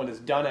Mark 1 is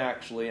done,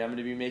 actually, I'm going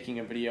to be making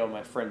a video of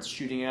my friends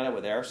shooting at it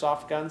with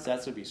airsoft guns.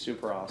 That's going to be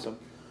super awesome.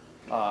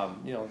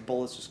 You know,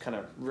 bullets just kind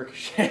of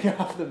ricocheting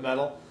off the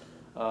metal.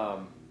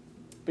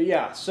 But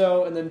yeah,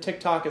 so, and then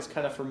TikTok is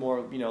kind of for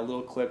more, you know,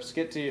 little clips.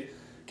 Get to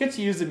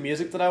use the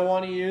music that I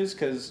want to use,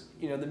 because,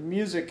 you know, the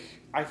music,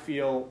 I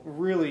feel,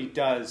 really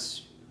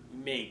does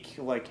make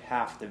like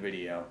half the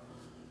video.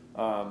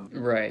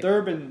 There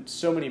have been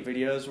so many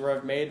videos where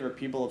I've made where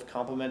people have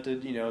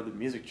complimented, you know, the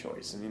music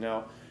choice, and, you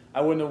know,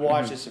 I wouldn't have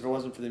watched this if it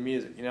wasn't for the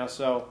music, you know,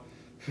 so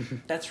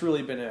that's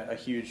really been a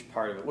huge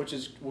part of it, which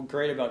is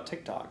great about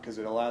TikTok, because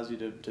it allows you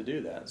to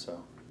do that,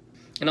 so.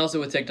 And also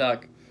with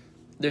TikTok,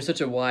 there's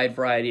such a wide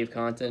variety of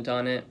content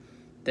on it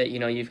that, you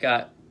know, you've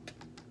got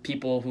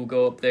people who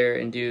go up there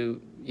and do,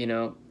 you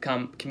know,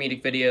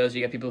 comedic videos,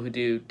 you got people who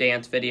do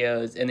dance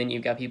videos, and then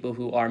you've got people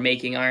who are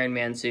making Iron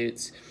Man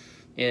suits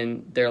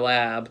in their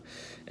lab,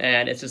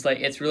 and it's just like,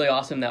 it's really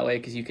awesome that way,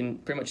 because you can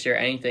pretty much share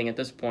anything at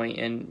this point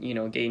and, you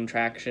know, gain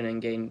traction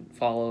and gain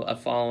a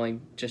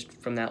following just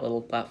from that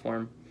little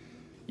platform.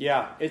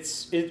 Yeah,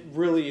 it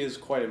really is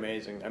quite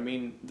amazing. I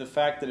mean, the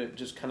fact that it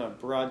just kind of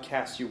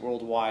broadcasts you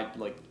worldwide,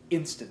 like,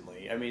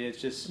 instantly. I mean,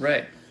 it's just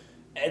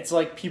it's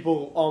like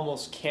people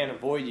almost can't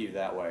avoid you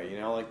that way, you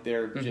know, like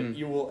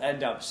you will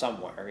end up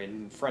somewhere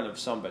in front of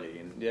somebody,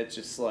 and it's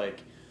just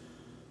like,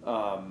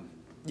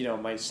 you know,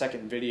 my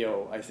second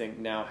video, I think,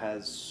 now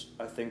has,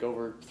 I think,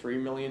 over 3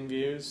 million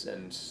views,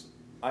 and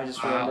I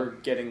just remember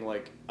getting,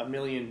 like, 1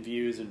 million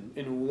views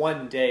in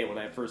one day when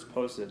I first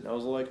posted, and I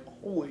was like,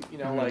 holy, you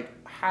know, like,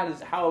 how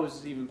is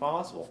this even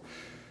possible?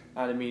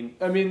 And I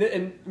mean,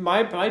 and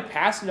my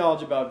past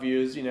knowledge about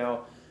views, you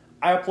know,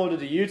 I uploaded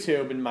to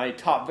YouTube, and my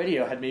top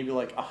video had maybe,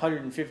 like,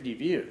 150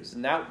 views,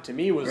 and that, to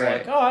me, was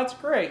like, oh, that's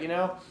great, you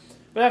know?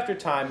 But after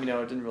time, you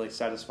know, it didn't really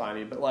satisfy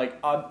me. But,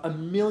 like,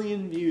 1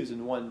 million views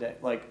in one day.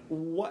 Like,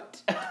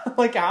 what?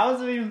 Like, how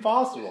is it even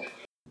possible?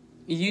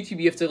 YouTube,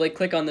 you have to, like,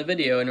 click on the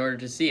video in order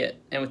to see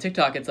it. And with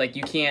TikTok, it's like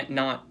you can't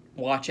not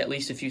watch at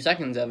least a few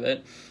seconds of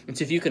it. And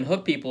so if you can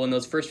hook people in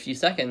those first few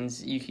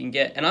seconds, you can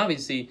get... And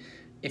obviously,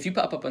 if you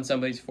pop up on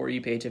somebody's For You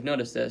page, I've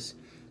noticed this,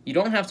 you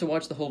don't have to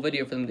watch the whole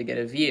video for them to get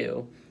a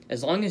view.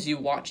 As long as you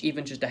watch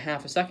even just a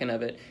half a second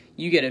of it,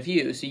 you get a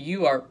view. So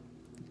you are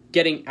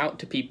getting out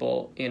to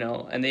people, you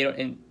know, and they don't,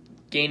 and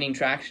gaining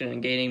traction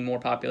and gaining more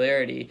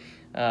popularity,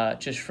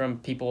 just from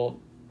people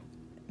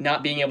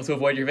not being able to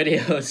avoid your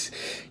videos,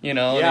 you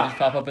know, and they just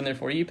pop up in their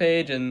For You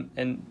page,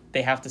 and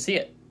they have to see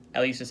it,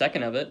 at least a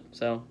second of it,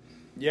 so.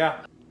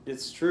 Yeah,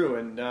 it's true,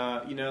 and,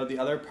 you know, the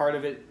other part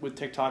of it with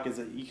TikTok is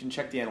that you can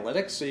check the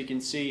analytics, so you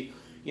can see,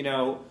 you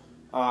know,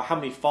 how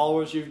many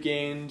followers you've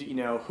gained, you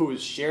know, who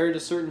has shared a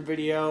certain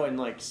video, and,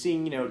 like,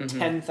 seeing, you know,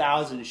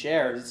 10,000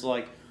 shares, it's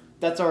like,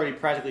 that's already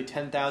practically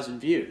 10,000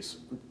 views,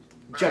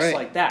 just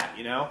like that,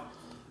 you know?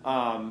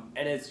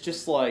 And it's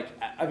just like,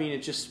 I mean,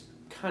 it just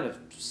kind of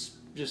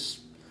just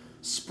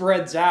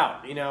spreads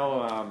out, you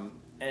know,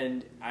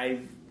 and I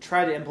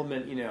try to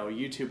implement, you know,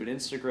 YouTube and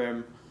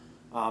Instagram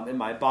in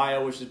my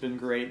bio, which has been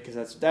great,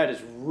 because that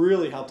has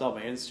really helped out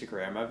my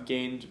Instagram. I've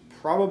gained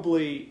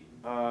probably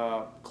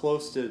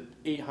close to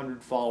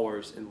 800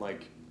 followers in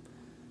like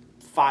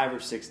 5 or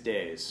 6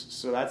 days,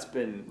 so that's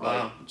been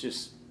like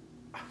just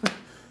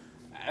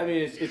I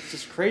mean, it's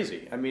just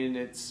crazy. I mean,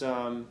 it's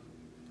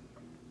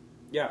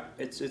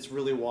it's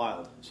really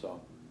wild.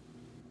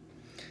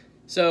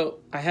 So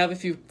I have a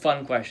few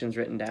fun questions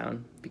written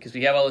down because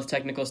we have all this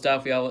technical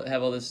stuff. We all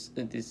have all this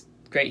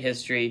great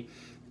history,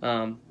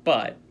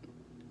 but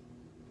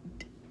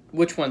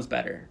which one's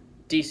better,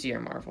 DC or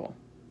Marvel?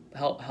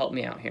 Help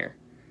me out here.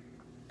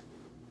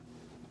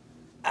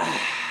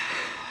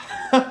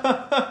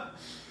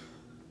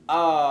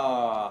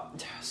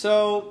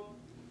 So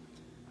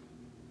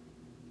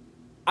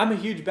I'm a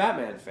huge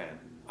Batman fan.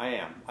 I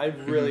am. I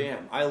really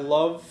am. I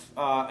love,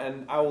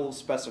 and I will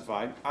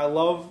specify, I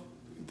love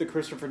the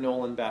Christopher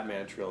Nolan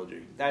Batman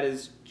trilogy. That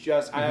is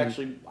just, I've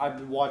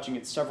been watching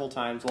it several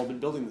times while I've been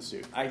building the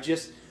suit.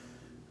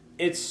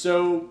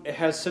 It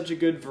has such a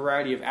good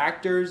variety of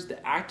actors.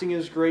 The acting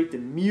is great. The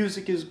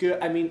music is good.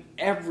 I mean,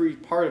 every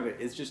part of it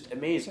is just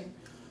amazing.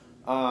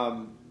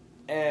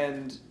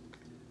 And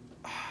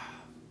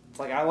it's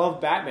like, I love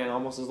Batman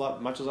almost as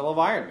much as I love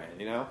Iron Man,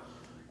 you know?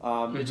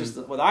 It's just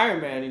that with Iron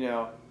Man, you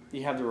know,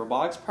 you have the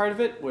robotics part of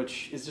it,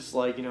 which is just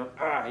like, you know,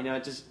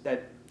 it just,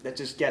 that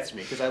just gets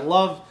me. Because I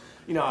love,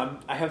 you know,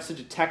 I have such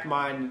a tech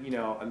mind, you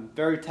know, I'm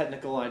very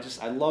technical, and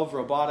I love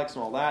robotics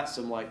and all that,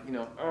 so I'm like, you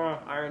know,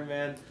 Iron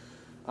Man.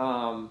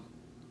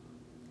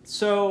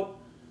 So,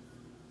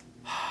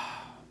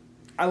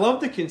 I love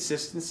the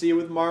consistency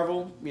with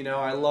Marvel, you know,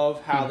 I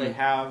love how they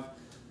have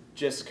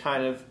just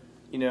kind of,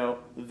 you know,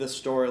 the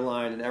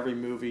storyline in every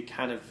movie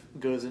kind of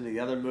goes into the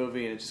other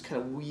movie, and it just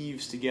kind of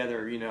weaves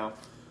together, you know.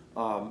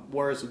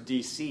 Whereas with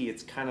DC,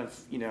 it's kind of,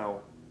 you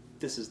know,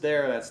 this is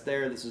there, that's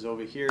there, this is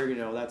over here, you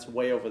know, that's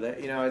way over there.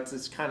 You know,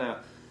 it's kind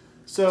of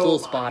so it's a little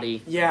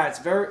spotty. Yeah, it's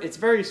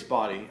very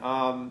spotty.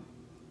 And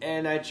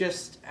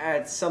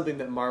it's something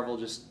that Marvel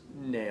just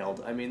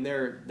nailed. I mean,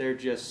 they're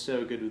just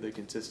so good with the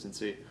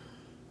consistency.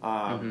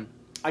 I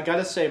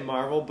gotta say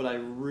Marvel, but I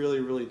really,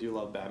 really do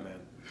love Batman.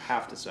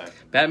 Have to say,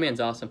 Batman's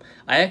awesome.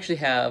 I actually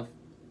have,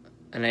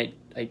 and I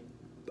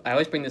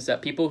always bring this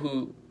up. People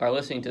who are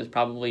listening to this,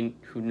 probably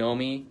who know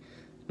me,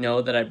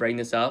 know that I bring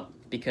this up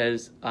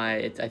because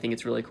I think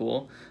it's really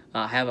cool.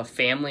 I have a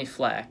family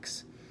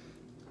flex.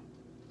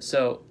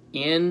 So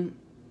in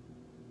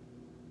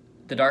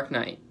The Dark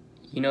Knight,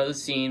 you know the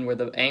scene where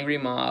the angry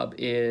mob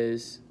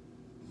is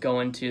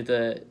going to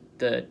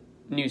the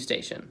news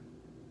station,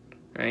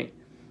 right?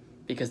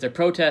 Because they're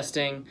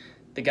protesting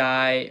the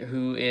guy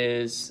who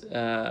is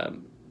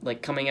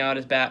like coming out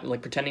as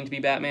pretending to be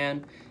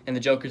Batman, and the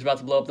Joker's about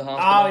to blow up the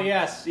hospital. Oh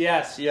yes,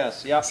 yep.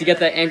 So you get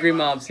that angry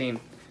mob scene.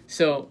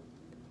 So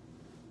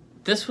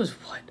this was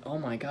what? Oh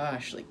my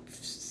gosh, like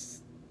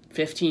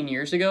 15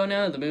 years ago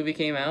now. The movie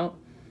came out.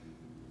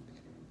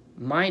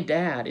 My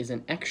dad is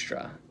an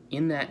extra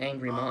in that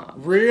angry mob.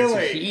 Really? So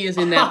he is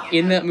in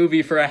that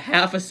movie for a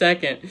half a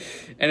second,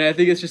 and I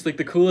think it's just like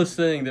the coolest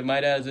thing that my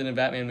dad's in a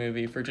Batman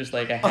movie for just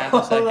like a half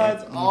a second.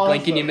 That's You awesome.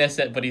 blink and you miss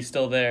it, but he's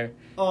still there.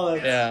 Oh,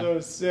 that's so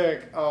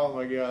sick. Oh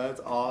my god,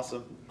 that's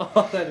awesome.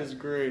 Oh, that is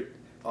great.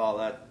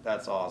 Oh,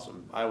 that's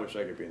awesome. I wish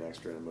I could be an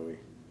extra in a movie.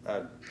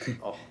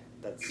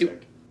 That's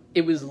sick.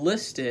 It was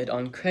listed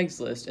on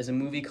Craigslist as a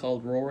movie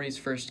called Rory's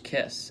First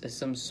Kiss, as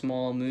some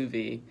small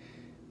movie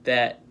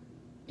that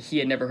he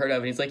had never heard of,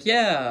 and he's like,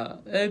 yeah,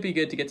 it'd be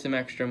good to get some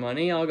extra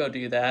money, I'll go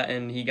do that.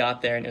 And he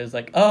got there, and it was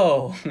like,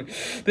 oh,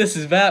 this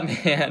is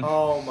Batman.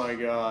 Oh my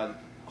god.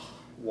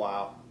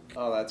 Wow.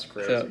 Oh, that's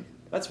crazy. So,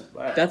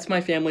 that's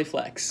my family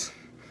flex.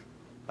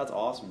 That's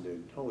awesome,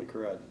 dude. Holy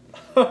crud.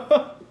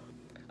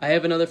 I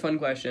have another fun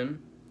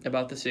question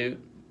about the suit.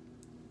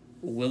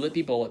 Will it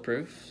be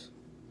bulletproof?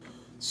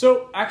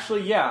 So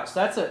actually, yeah. So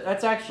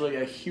that's actually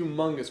a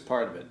humongous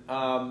part of it.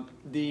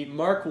 The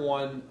Mark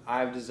I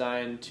I've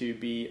designed to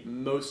be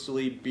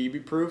mostly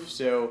BB proof,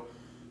 so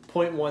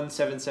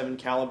 .177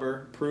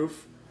 caliber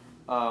proof.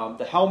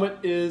 The helmet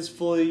is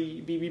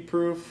fully BB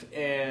proof,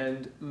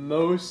 and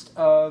most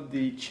of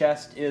the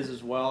chest is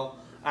as well.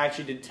 I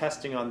actually did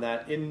testing on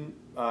that in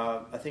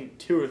I think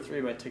 2 or 3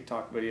 of my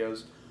TikTok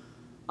videos.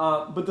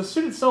 But the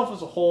suit itself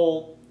as a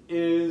whole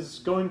is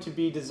going to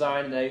be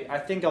designed, and I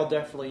think I'll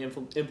definitely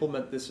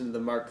implement this into the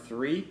Mark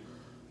III.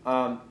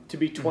 to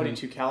be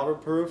 22 caliber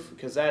proof,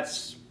 because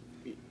that's,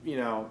 you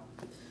know,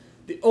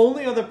 the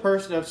only other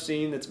person I've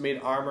seen that's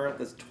made armor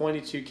that's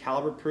 22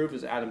 caliber proof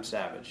is Adam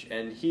Savage,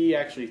 and he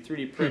actually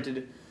 3D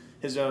printed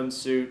his own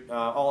suit,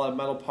 all out of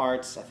metal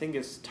parts. I think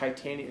it's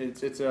titanium.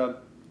 It's a,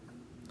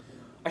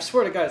 I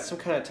swear to God, it's some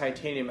kind of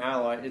titanium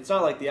alloy. It's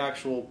not like the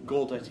actual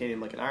gold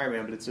titanium like an Iron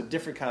Man, but it's a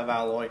different kind of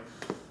alloy.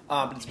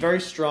 But it's very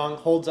strong,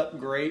 holds up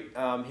great.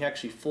 He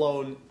actually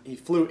flew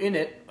in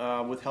it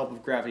with help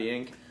of Gravity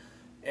Inc.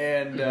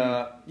 And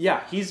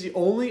yeah, he's the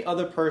only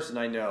other person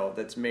I know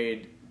that's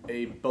made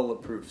a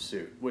bulletproof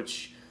suit,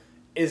 which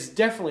is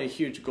definitely a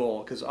huge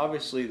goal, because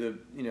obviously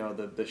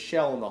the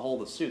shell and the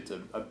hull of the suit's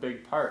a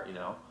big part, you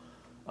know,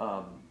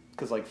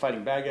 because like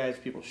fighting bad guys,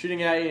 people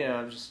shooting at you, you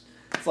know, just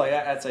it's like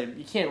that's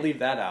you can't leave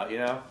that out, you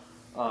know.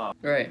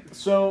 Right.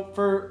 So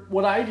for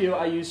what I do,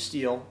 I use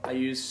steel. I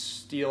use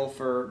steel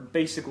for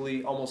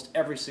basically almost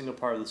every single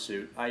part of the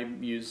suit. I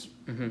use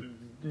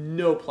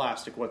no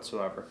plastic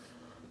whatsoever.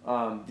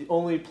 The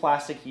only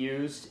plastic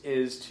used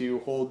is to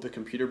hold the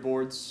computer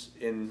boards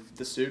in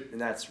the suit,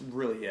 and that's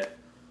really it.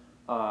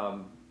 I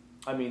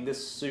mean,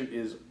 this suit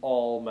is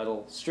all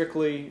metal,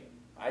 strictly.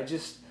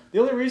 The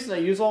only reason I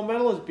use all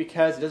metal is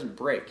because it doesn't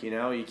break, you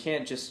know? You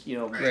can't just, you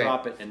know,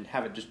 drop it and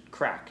have it just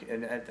crack,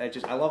 and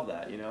I love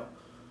that, you know?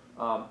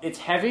 It's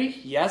heavy,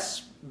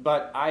 yes,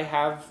 but I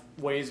have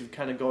ways of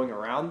kind of going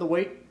around the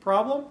weight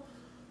problem.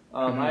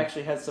 I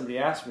actually had somebody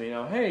ask me, you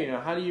know, hey, you know,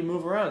 how do you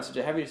move around such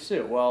a heavy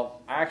suit?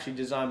 Well, I actually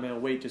designed my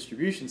own weight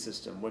distribution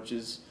system, which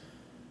is,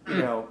 you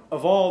know,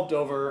 evolved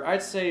over,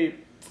 I'd say,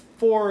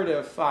 4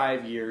 to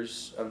 5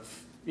 years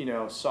of, you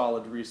know,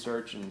 solid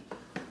research and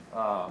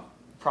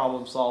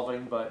problem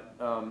solving. But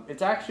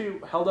it's actually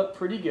held up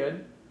pretty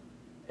good,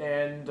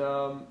 and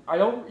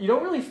you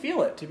don't really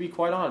feel it, to be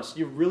quite honest.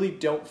 You really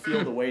don't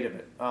feel the weight of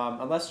it,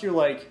 unless you're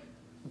like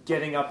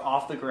getting up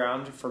off the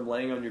ground from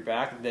laying on your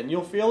back, then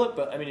you'll feel it.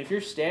 But I mean, if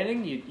you're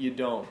standing, you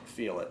don't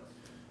feel it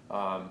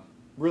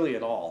really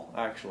at all,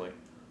 actually.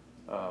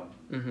 So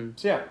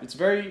yeah, it's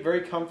very,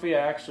 very comfy. I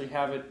actually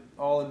have it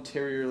all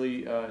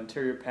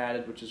interior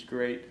padded, which is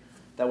great.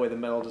 That way the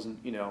metal doesn't,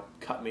 you know,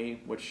 cut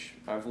me, which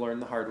I've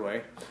learned the hard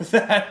way with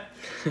that.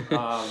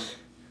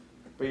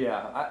 But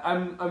yeah,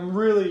 I'm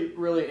really,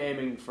 really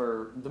aiming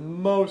for the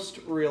most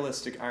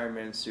realistic Iron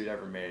Man suit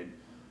ever made.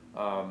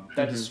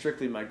 That is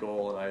strictly my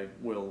goal, and I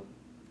will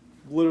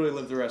literally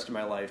live the rest of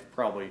my life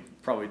probably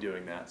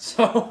doing that.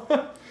 So,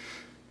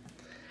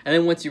 and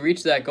then once you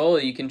reach that goal,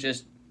 you can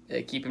just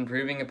keep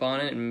improving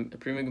upon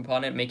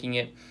it, making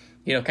it,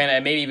 you know, kind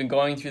of maybe even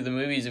going through the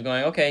movies of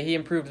going, okay, he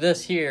improved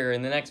this here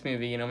in the next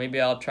movie. You know,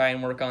 maybe I'll try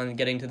and work on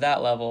getting to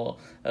that level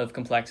of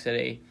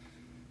complexity.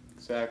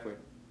 Exactly.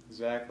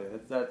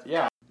 That's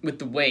yeah. With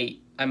the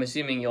weight, I'm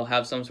assuming you'll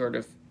have some sort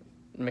of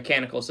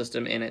mechanical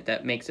system in it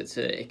that makes it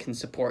so it can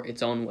support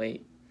its own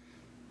weight.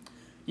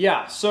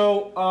 Yeah,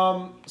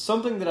 so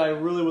something that I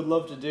really would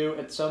love to do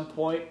at some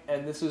point,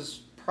 and this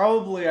is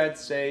probably, I'd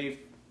say,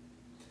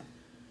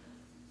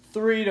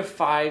 3 to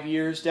 5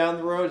 years down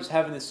the road, is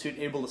having the suit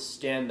able to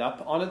stand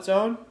up on its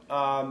own.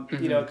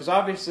 You know, because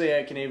obviously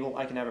I can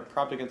have it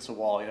propped against the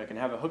wall. You know, I can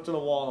have it hooked on the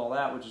wall and all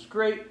that, which is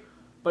great.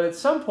 But at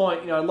some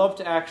point, you know, I'd love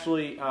to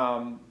actually,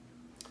 and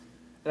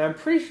I'm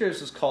pretty sure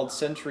this is called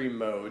Sentry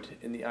Mode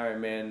in the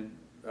Iron Man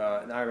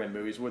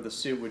movies, where the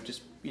suit would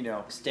just, you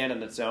know, stand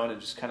on its own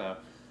and just kind of,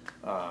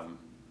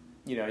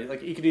 you know,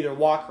 like you could either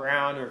walk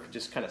around or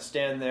just kind of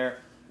stand there.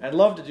 I'd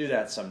love to do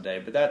that someday,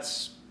 but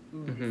that's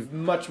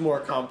much more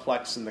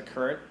complex than the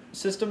current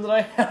system that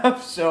I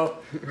have. So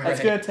that's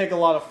going to take a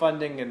lot of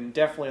funding and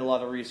definitely a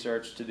lot of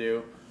research to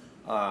do.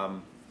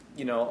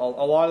 You know,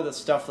 a lot of the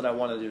stuff that I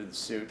want to do with the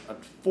suit,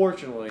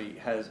 unfortunately,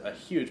 has a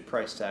huge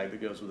price tag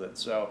that goes with it.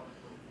 So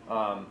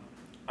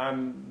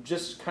I'm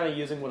just kind of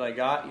using what I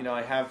got. You know,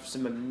 I have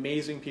some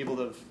amazing people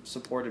that have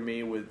supported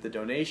me with the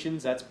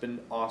donations. That's been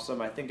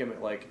awesome. I think I'm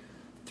at like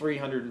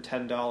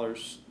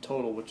 $310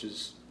 total, which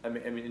is, I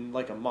mean, in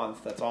like a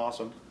month. That's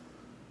awesome.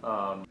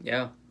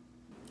 Yeah.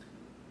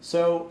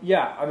 So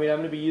yeah, I mean, I'm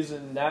going to be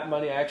using that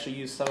money. I actually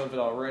used some of it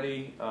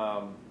already.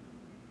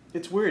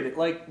 It's weird. It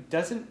like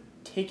doesn't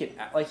take it,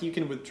 like you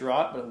can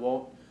withdraw it, but it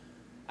won't.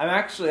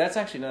 That's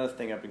actually another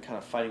thing I've been kind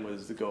of fighting with,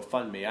 is the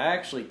GoFundMe. I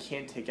actually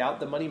can't take out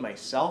the money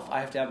myself. I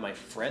have to have my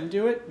friend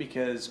do it,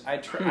 because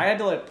I had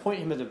to like point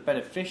him as a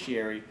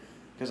beneficiary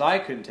because I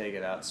couldn't take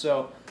it out.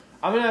 So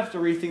I'm going to have to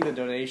rethink the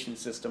donation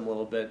system a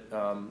little bit.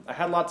 I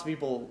had lots of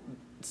people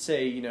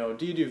say, you know,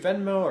 do you do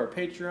Venmo or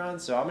Patreon?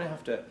 So I'm going to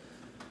have to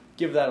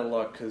give that a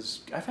look,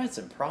 because I've had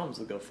some problems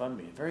with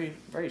GoFundMe. Very,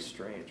 very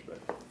strange,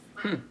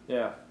 but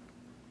yeah.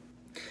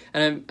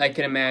 And I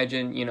can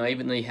imagine, you know,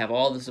 even though you have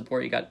all the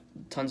support, you got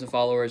tons of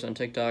followers on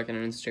TikTok and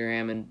on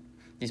Instagram and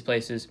these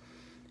places,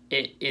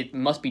 it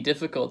must be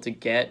difficult to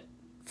get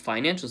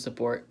financial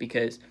support,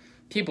 because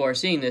people are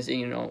seeing this, and,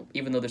 you know,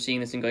 even though they're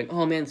seeing this and going,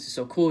 oh man, this is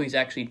so cool, he's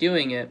actually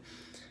doing it,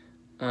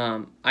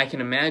 I can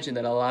imagine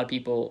that a lot of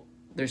people,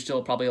 there's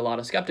still probably a lot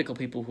of skeptical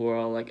people who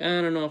are like, I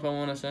don't know if I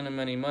want to send him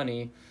any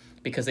money,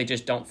 because they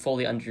just don't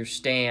fully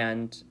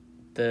understand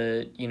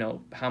the, you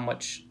know, how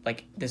much,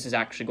 like, this is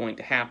actually going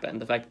to happen,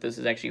 the fact that this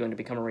is actually going to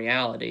become a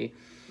reality.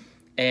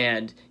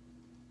 And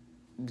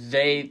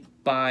they,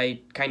 by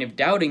kind of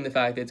doubting the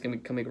fact that it's going to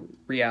become a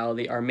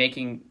reality, are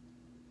making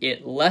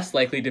it less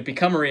likely to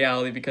become a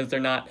reality because they're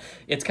not,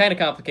 it's kind of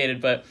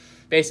complicated, but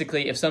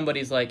basically if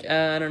somebody's like,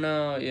 I don't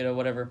know, you know,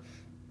 whatever,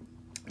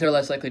 they're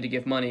less likely to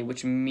give money,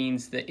 which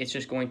means that it's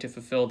just going to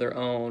fulfill their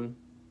own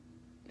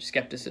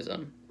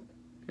skepticism.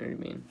 You know what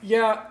I mean?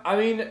 Yeah, I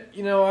mean,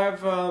 you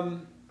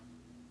know,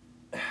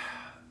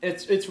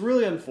 it's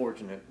really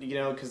unfortunate, you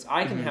know, because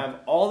I can have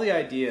all the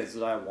ideas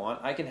that I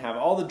want. I can have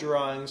all the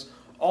drawings,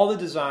 all the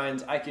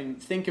designs. I can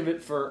think of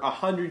it for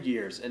 100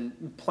 years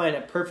and plan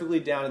it perfectly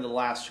down to the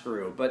last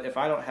screw. But if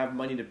I don't have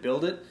money to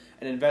build it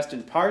and invest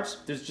in parts,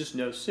 there's just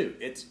no suit.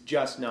 It's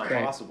just not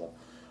possible.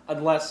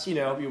 Unless, you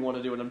know, you want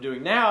to do what I'm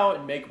doing now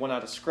and make one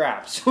out of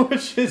scraps,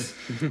 which is,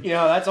 you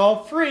know, that's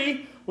all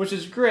free, which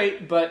is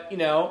great. But, you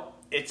know,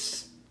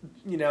 it's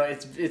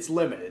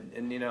limited.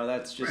 And, you know,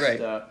 that's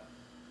just...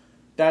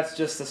 that's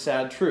just the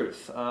sad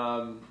truth.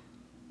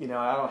 You know,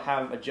 I don't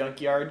have a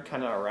junkyard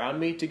kind of around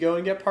me to go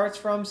and get parts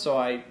from, so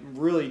I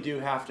really do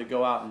have to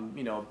go out and,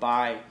 you know,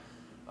 buy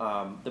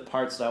the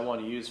parts that I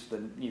want to use for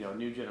the, you know,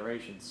 new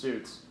generation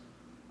suits.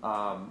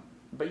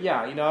 But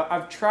yeah, you know,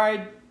 I've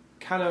tried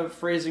kind of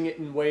phrasing it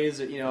in ways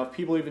that, you know, if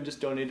people even just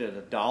donated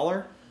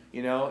 $1,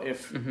 you know,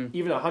 if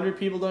even 100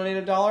 people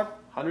donate $1,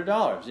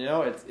 $100, you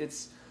know,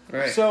 it's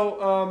right.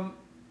 So,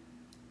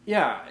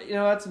 yeah, you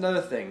know, that's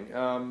another thing.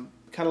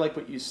 Kind of like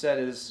what you said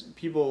is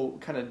people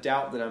kind of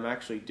doubt that I'm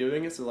actually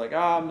doing it. So like,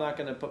 I'm not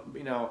going to put,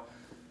 you know,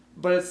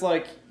 but it's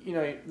like, you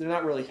know, they're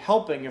not really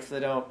helping if they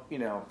don't, you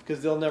know,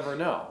 because they'll never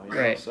know. You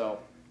know? Right. So,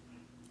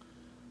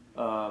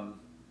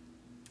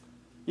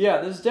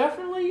 yeah, there's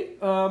definitely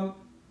a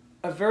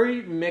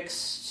very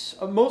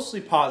mixed,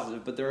 mostly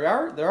positive, but there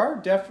are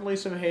definitely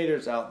some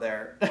haters out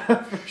there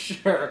for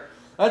sure.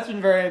 That's been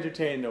very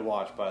entertaining to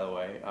watch, by the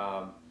way.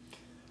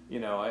 You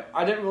know,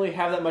 I didn't really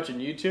have that much on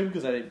YouTube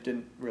because I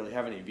didn't really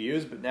have any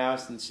views. But now,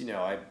 since, you know,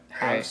 I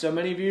have so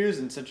many views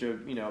and such a,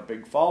 you know,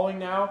 big following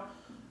now,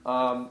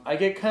 I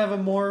get kind of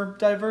a more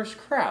diverse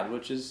crowd,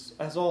 which has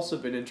also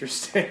been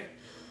interesting.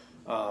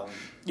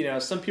 You know,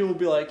 some people will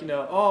be like, you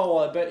know, oh,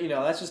 well, I bet, you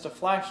know, that's just a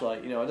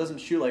flashlight. You know, it doesn't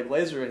shoot like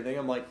laser or anything.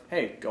 I'm like,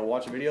 hey, go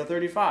watch Video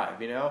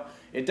 35. You know,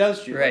 it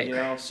does shoot. Right. You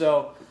know,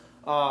 so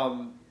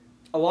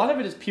a lot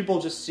of it is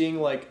people just seeing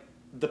like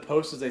the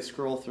posts as they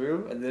scroll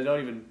through, and they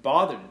don't even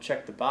bother to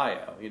check the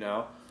bio, you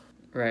know?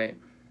 Right.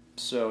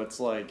 So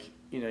it's like,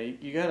 you know,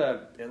 you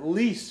gotta at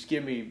least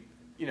give me,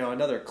 you know,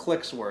 another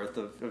click's worth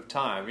of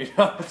time, you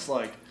know? It's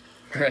like,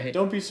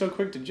 don't be so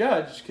quick to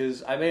judge,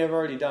 because I may have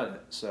already done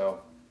it,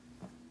 so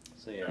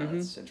yeah,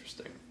 it's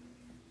interesting.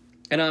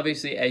 And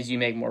obviously, as you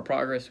make more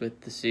progress with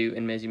the suit,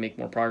 and as you make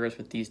more progress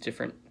with these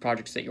different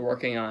projects that you're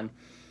working on,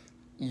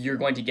 you're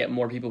going to get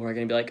more people who are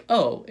going to be like,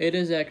 oh, it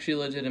is actually a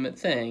legitimate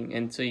thing.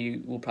 And so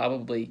you will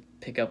probably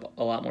pick up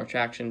a lot more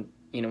traction,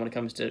 you know, when it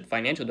comes to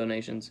financial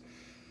donations,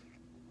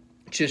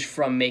 just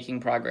from making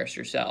progress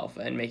yourself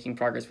and making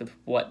progress with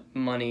what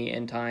money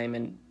and time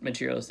and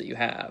materials that you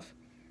have.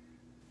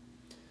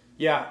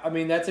 Yeah, I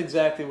mean, that's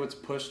exactly what's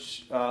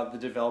pushed the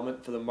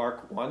development for the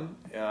Mark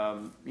I,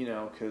 you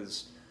know,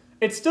 because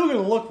it's still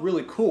going to look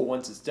really cool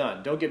once it's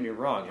done. Don't get me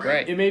wrong.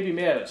 Right. It may be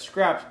made out of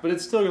scraps, but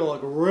it's still going to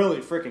look really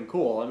freaking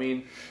cool. I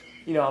mean,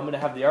 you know, I'm going to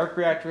have the arc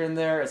reactor in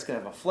there. It's going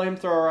to have a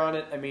flamethrower on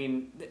it. I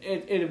mean,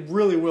 it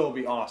really will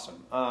be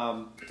awesome.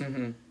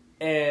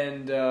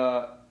 And, you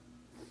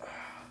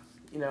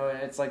know,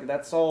 it's like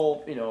that's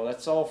all, you know,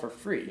 that's all for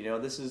free. You know,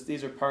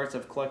 these are parts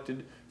I've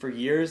collected for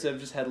years that I've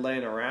just had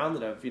laying around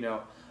that I've, you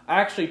know, I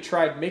actually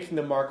tried making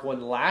the Mark I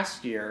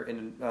last year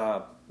in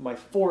my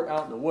fort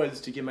out in the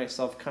woods to give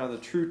myself kind of the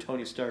true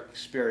Tony Stark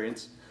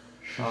experience,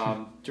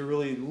 to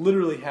really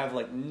literally have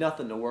like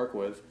nothing to work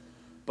with.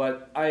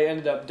 But I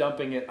ended up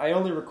dumping it. I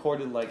only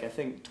recorded like I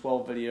think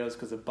 12 videos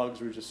because the bugs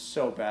were just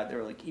so bad. They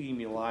were like eating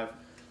me alive.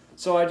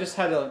 So I just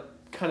had to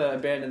kind of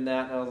abandon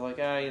that, and I was like,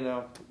 you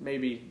know,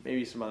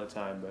 maybe some other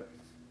time.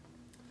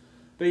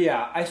 But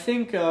yeah, I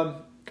think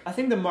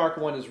the Mark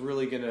I is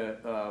really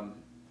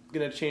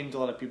gonna change a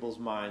lot of people's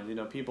minds. You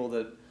know, people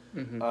that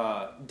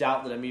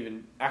doubt that I'm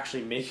even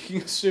actually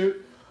making a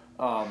suit,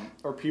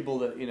 or people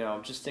that, you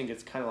know, just think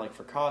it's kind of like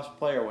for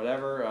cosplay or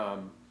whatever.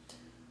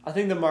 I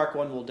think the Mark I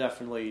will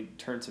definitely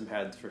turn some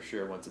heads for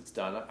sure once it's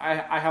done.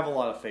 I have a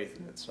lot of faith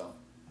in it. So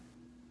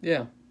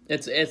yeah,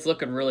 it's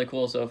looking really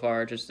cool so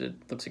far. Just it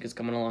looks like it's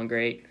coming along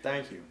great.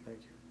 Thank you.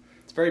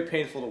 It's very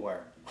painful to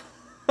wear.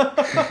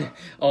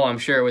 Oh, I'm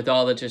sure, with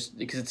all the, just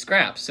because it's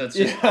scraps, so it's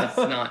just it's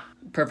not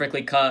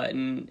perfectly cut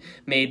and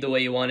made the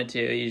way you want it to.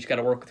 You just got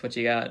to work with what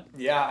you got.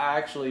 Yeah, I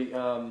actually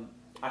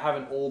I have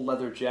an old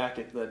leather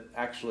jacket that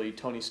actually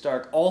Tony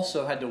Stark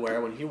also had to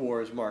wear when he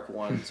wore his Mark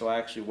I, so I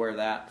actually wear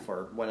that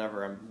for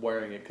whenever I'm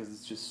wearing it, because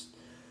it's just,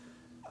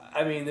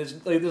 I mean,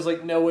 there's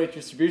like no weight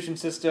distribution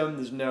system,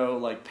 there's no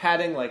like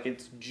padding, like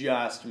it's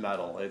just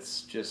metal,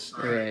 it's just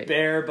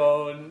bare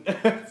bone.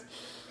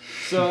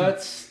 So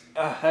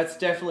that's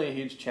definitely a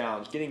huge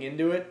challenge. Getting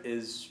into it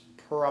is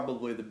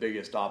probably the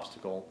biggest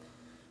obstacle,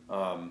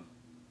 for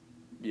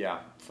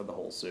the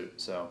whole suit.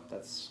 So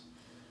that's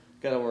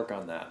got to work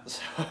on that.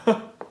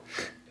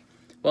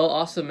 Well,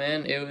 awesome,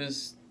 man. It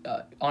was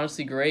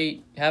honestly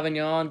great having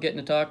you on, getting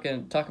to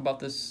talk about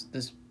this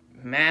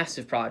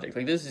massive project.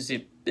 Like, this is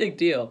a big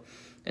deal,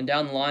 and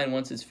down the line,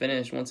 once it's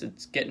finished, once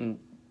it's getting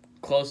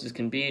close as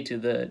can be to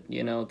the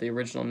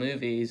original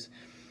movies,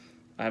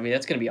 I mean,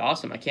 that's going to be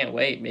awesome. I can't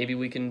wait. Maybe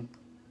we can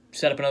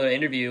set up another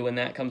interview when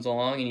that comes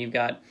along, and you've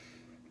got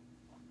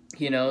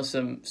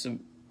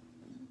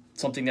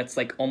something that's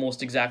like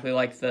almost exactly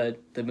like the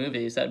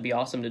movies. That'd be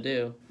awesome to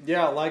do.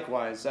 Yeah,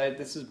 likewise.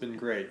 This has been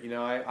great.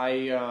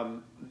 I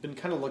been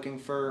kind of looking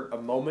for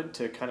a moment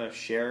to kind of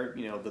share,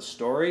 the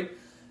story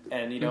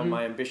and,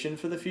 my ambition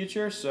for the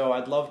future. So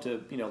I'd love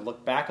to,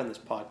 look back on this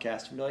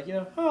podcast and be like,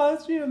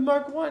 that's,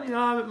 Mark 1,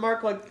 I'm at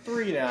Mark like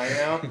 3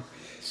 now,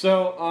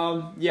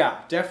 So,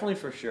 definitely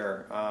for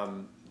sure.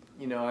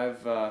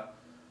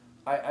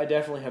 I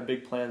definitely have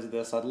big plans with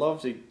this. I'd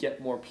love to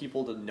get more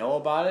people to know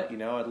about it.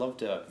 I'd love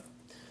to,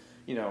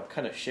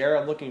 kind of share.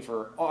 I'm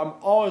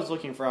always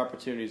looking for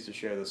opportunities to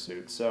share the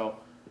suit. So,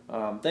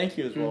 thank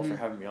you as well for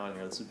having me on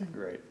here. This has been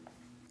great.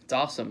 It's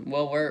awesome.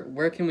 Well,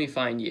 where can we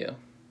find you?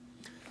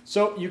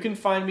 So you can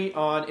find me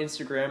on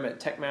Instagram at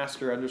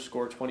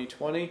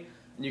techmaster_2020.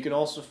 And you can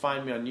also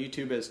find me on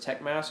YouTube as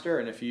Techmaster.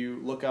 And if you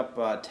look up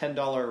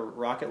 $10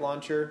 rocket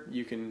launcher,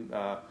 you can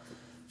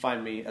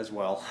find me as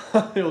well.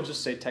 It'll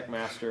just say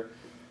Techmaster.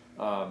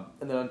 And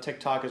then on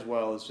TikTok as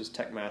well, it's just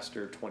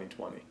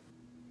Techmaster2020.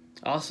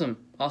 Awesome,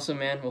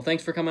 man. Well,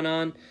 thanks for coming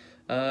on.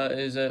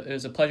 It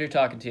was a pleasure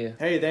talking to you.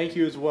 Hey, thank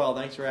you as well.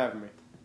 Thanks for having me.